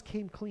if I just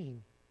came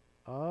clean?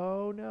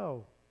 Oh,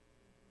 no.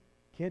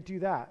 Can't do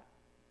that.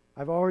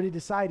 I've already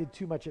decided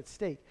too much at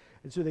stake.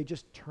 And so they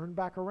just turn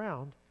back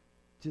around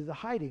to the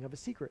hiding of a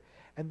secret.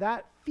 And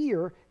that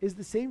fear is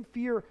the same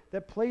fear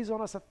that plays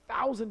on us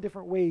 1,000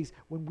 different ways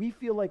when we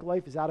feel like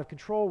life is out of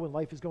control, when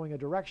life is going a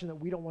direction that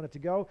we don't want it to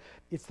go.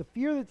 It's the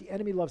fear that the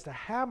enemy loves to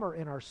hammer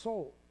in our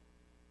soul.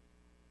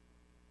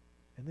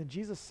 And then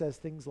Jesus says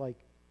things like,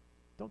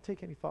 don't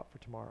take any thought for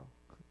tomorrow.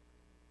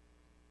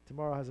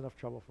 Tomorrow has enough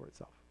trouble for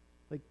itself.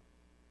 Like,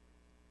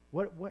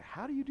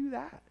 how do you do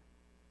that?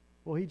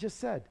 Well, he just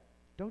said,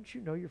 don't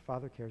you know your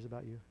Father cares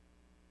about you?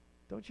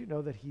 Don't you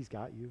know that he's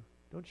got you?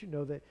 Don't you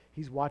know that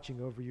he's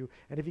watching over you?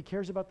 And if he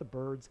cares about the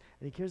birds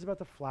and he cares about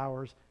the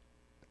flowers,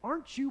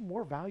 aren't you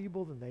more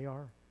valuable than they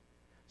are?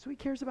 So he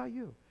cares about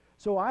you.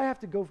 So I have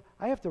to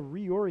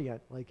reorient.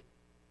 Like,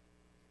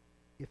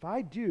 if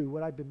I do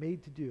what I've been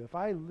made to do, if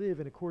I live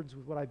in accordance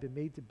with what I've been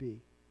made to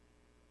be,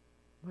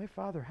 my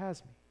Father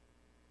has me.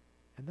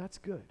 And that's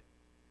good.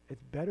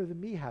 It's better than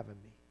me having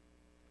me.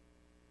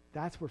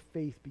 That's where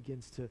faith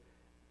begins to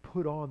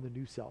put on the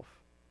new self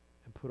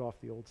and put off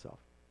the old self.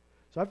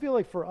 So I feel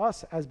like for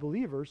us as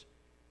believers,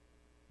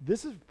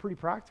 this is pretty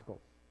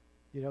practical.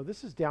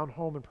 This is down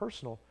home and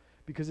personal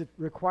because it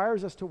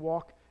requires us to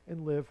walk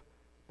and live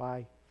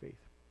by faith.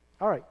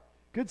 All right,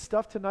 good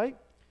stuff tonight.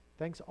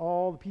 Thanks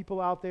all the people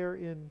out there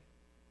in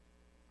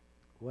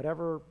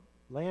whatever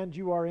land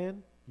you are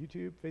in,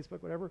 YouTube,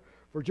 Facebook, whatever,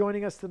 for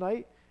joining us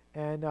tonight.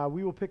 And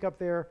we will pick up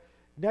there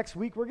next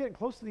week. We're getting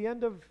close to the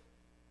end of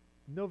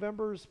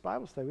November's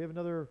Bible study. We have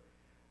another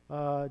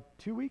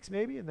 2 weeks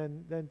maybe,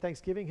 and then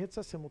Thanksgiving hits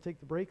us and we'll take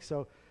the break.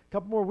 So a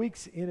couple more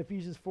weeks in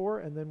Ephesians 4,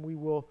 and then we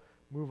will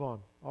move on.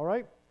 All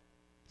right?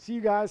 See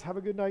you guys. Have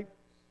a good night.